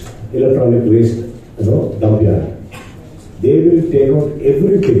huge electronic waste, dump yard. They will take out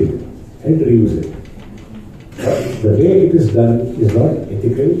everything and reuse it. But the way it is done is not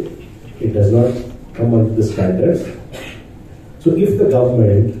ethical. It does not come under the standards. So if the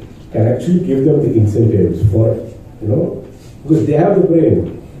government can actually give them the incentives for, because they have the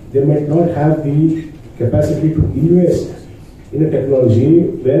brain, they might not have the capacity to invest in a technology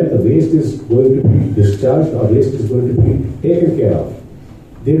where the waste is going to be discharged or waste is going to be taken care of.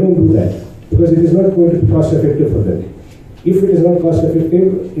 They don't do that because it is not going to be cost effective for them. If it is not cost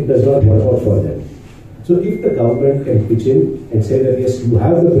effective, it does not work out for them. So if the government can pitch in and say that yes, you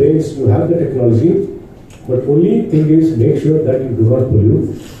have the brains, you have the technology, but only thing is make sure that you do not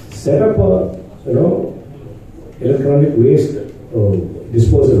pollute. Set up a electronic waste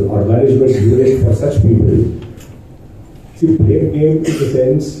disposal or management unit for such people. See, blame game in the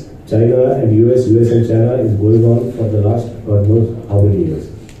sense China and US and China is going on for the last God knows how many years,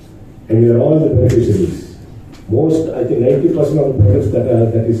 and we are all the beneficiaries. Most, I think, 90% of the products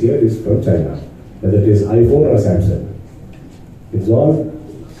that is here is from China, whether it is iPhone or Samsung. It's all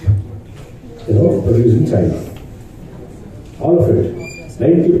produced in China. All of it,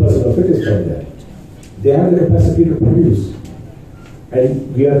 90% of it is from there. They have the capacity to produce,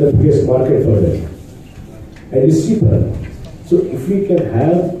 and we are the biggest market for them, and it's cheaper. So if we can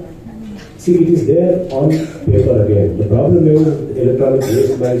have, see, it is there on paper again. The problem is electronic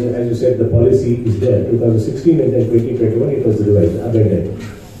waste management, as you said, the policy is there. 2016 and then 2021 it was revised, amended.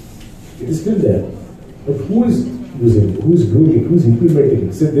 It is still there. But who is using it? Who is doing it? Who is implementing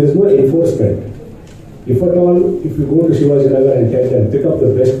it? So there is no enforcement. If at all, if you go to Shivaji Nagar and tell them, pick up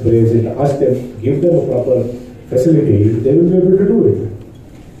the best brains and ask them, give them a proper facility, they will be able to do it.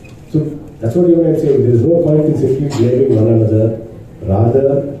 So that's what I'm saying. There is no point in simply blaming one another.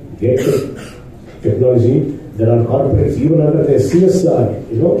 Rather, get the technology. There are corporates, even under the CSR,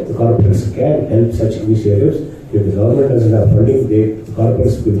 the corporates can help such initiatives. If the government doesn't have funding, the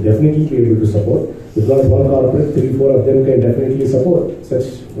corporates will definitely be able to support. If not one corporate, 3-4 of them can definitely support such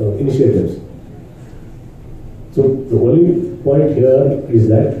initiatives. So the only point here is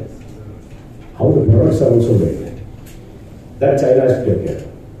that how the products are also made. That China has to take care.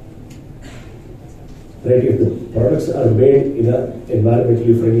 Right? If the products are made in an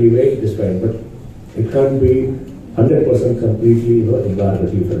environmentally friendly way, it is fine. But it can't be 100% completely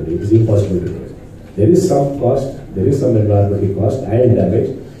environmentally friendly. It is impossible to do it. There is some cost, there is some environmental cost and damage.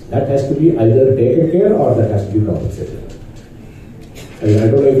 That has to be either taken care or that has to be compensated. I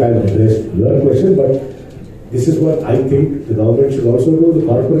don't know if I have addressed your question, but this is what I think the government should also do, the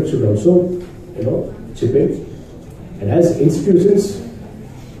corporate should also, chip in. And as institutions,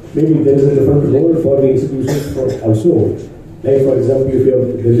 maybe there is a different role for the institutions also. Like for example, if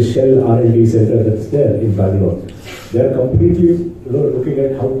there is Shell R&D center that's there in Bangalore, they are completely looking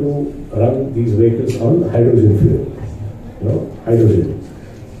at how to run these vehicles on hydrogen fuel, hydrogen.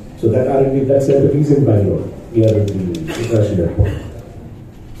 So that R&D, that center is in Bangalore, near the international airport.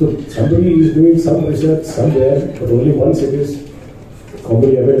 So somebody is doing some research somewhere, but only once it is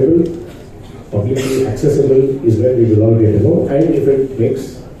commonly available, publicly accessible is where we will all get to know, and if it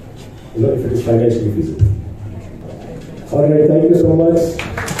makes, if it is financially feasible. All right, thank you so much.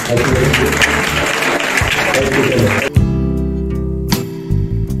 Thank you so much.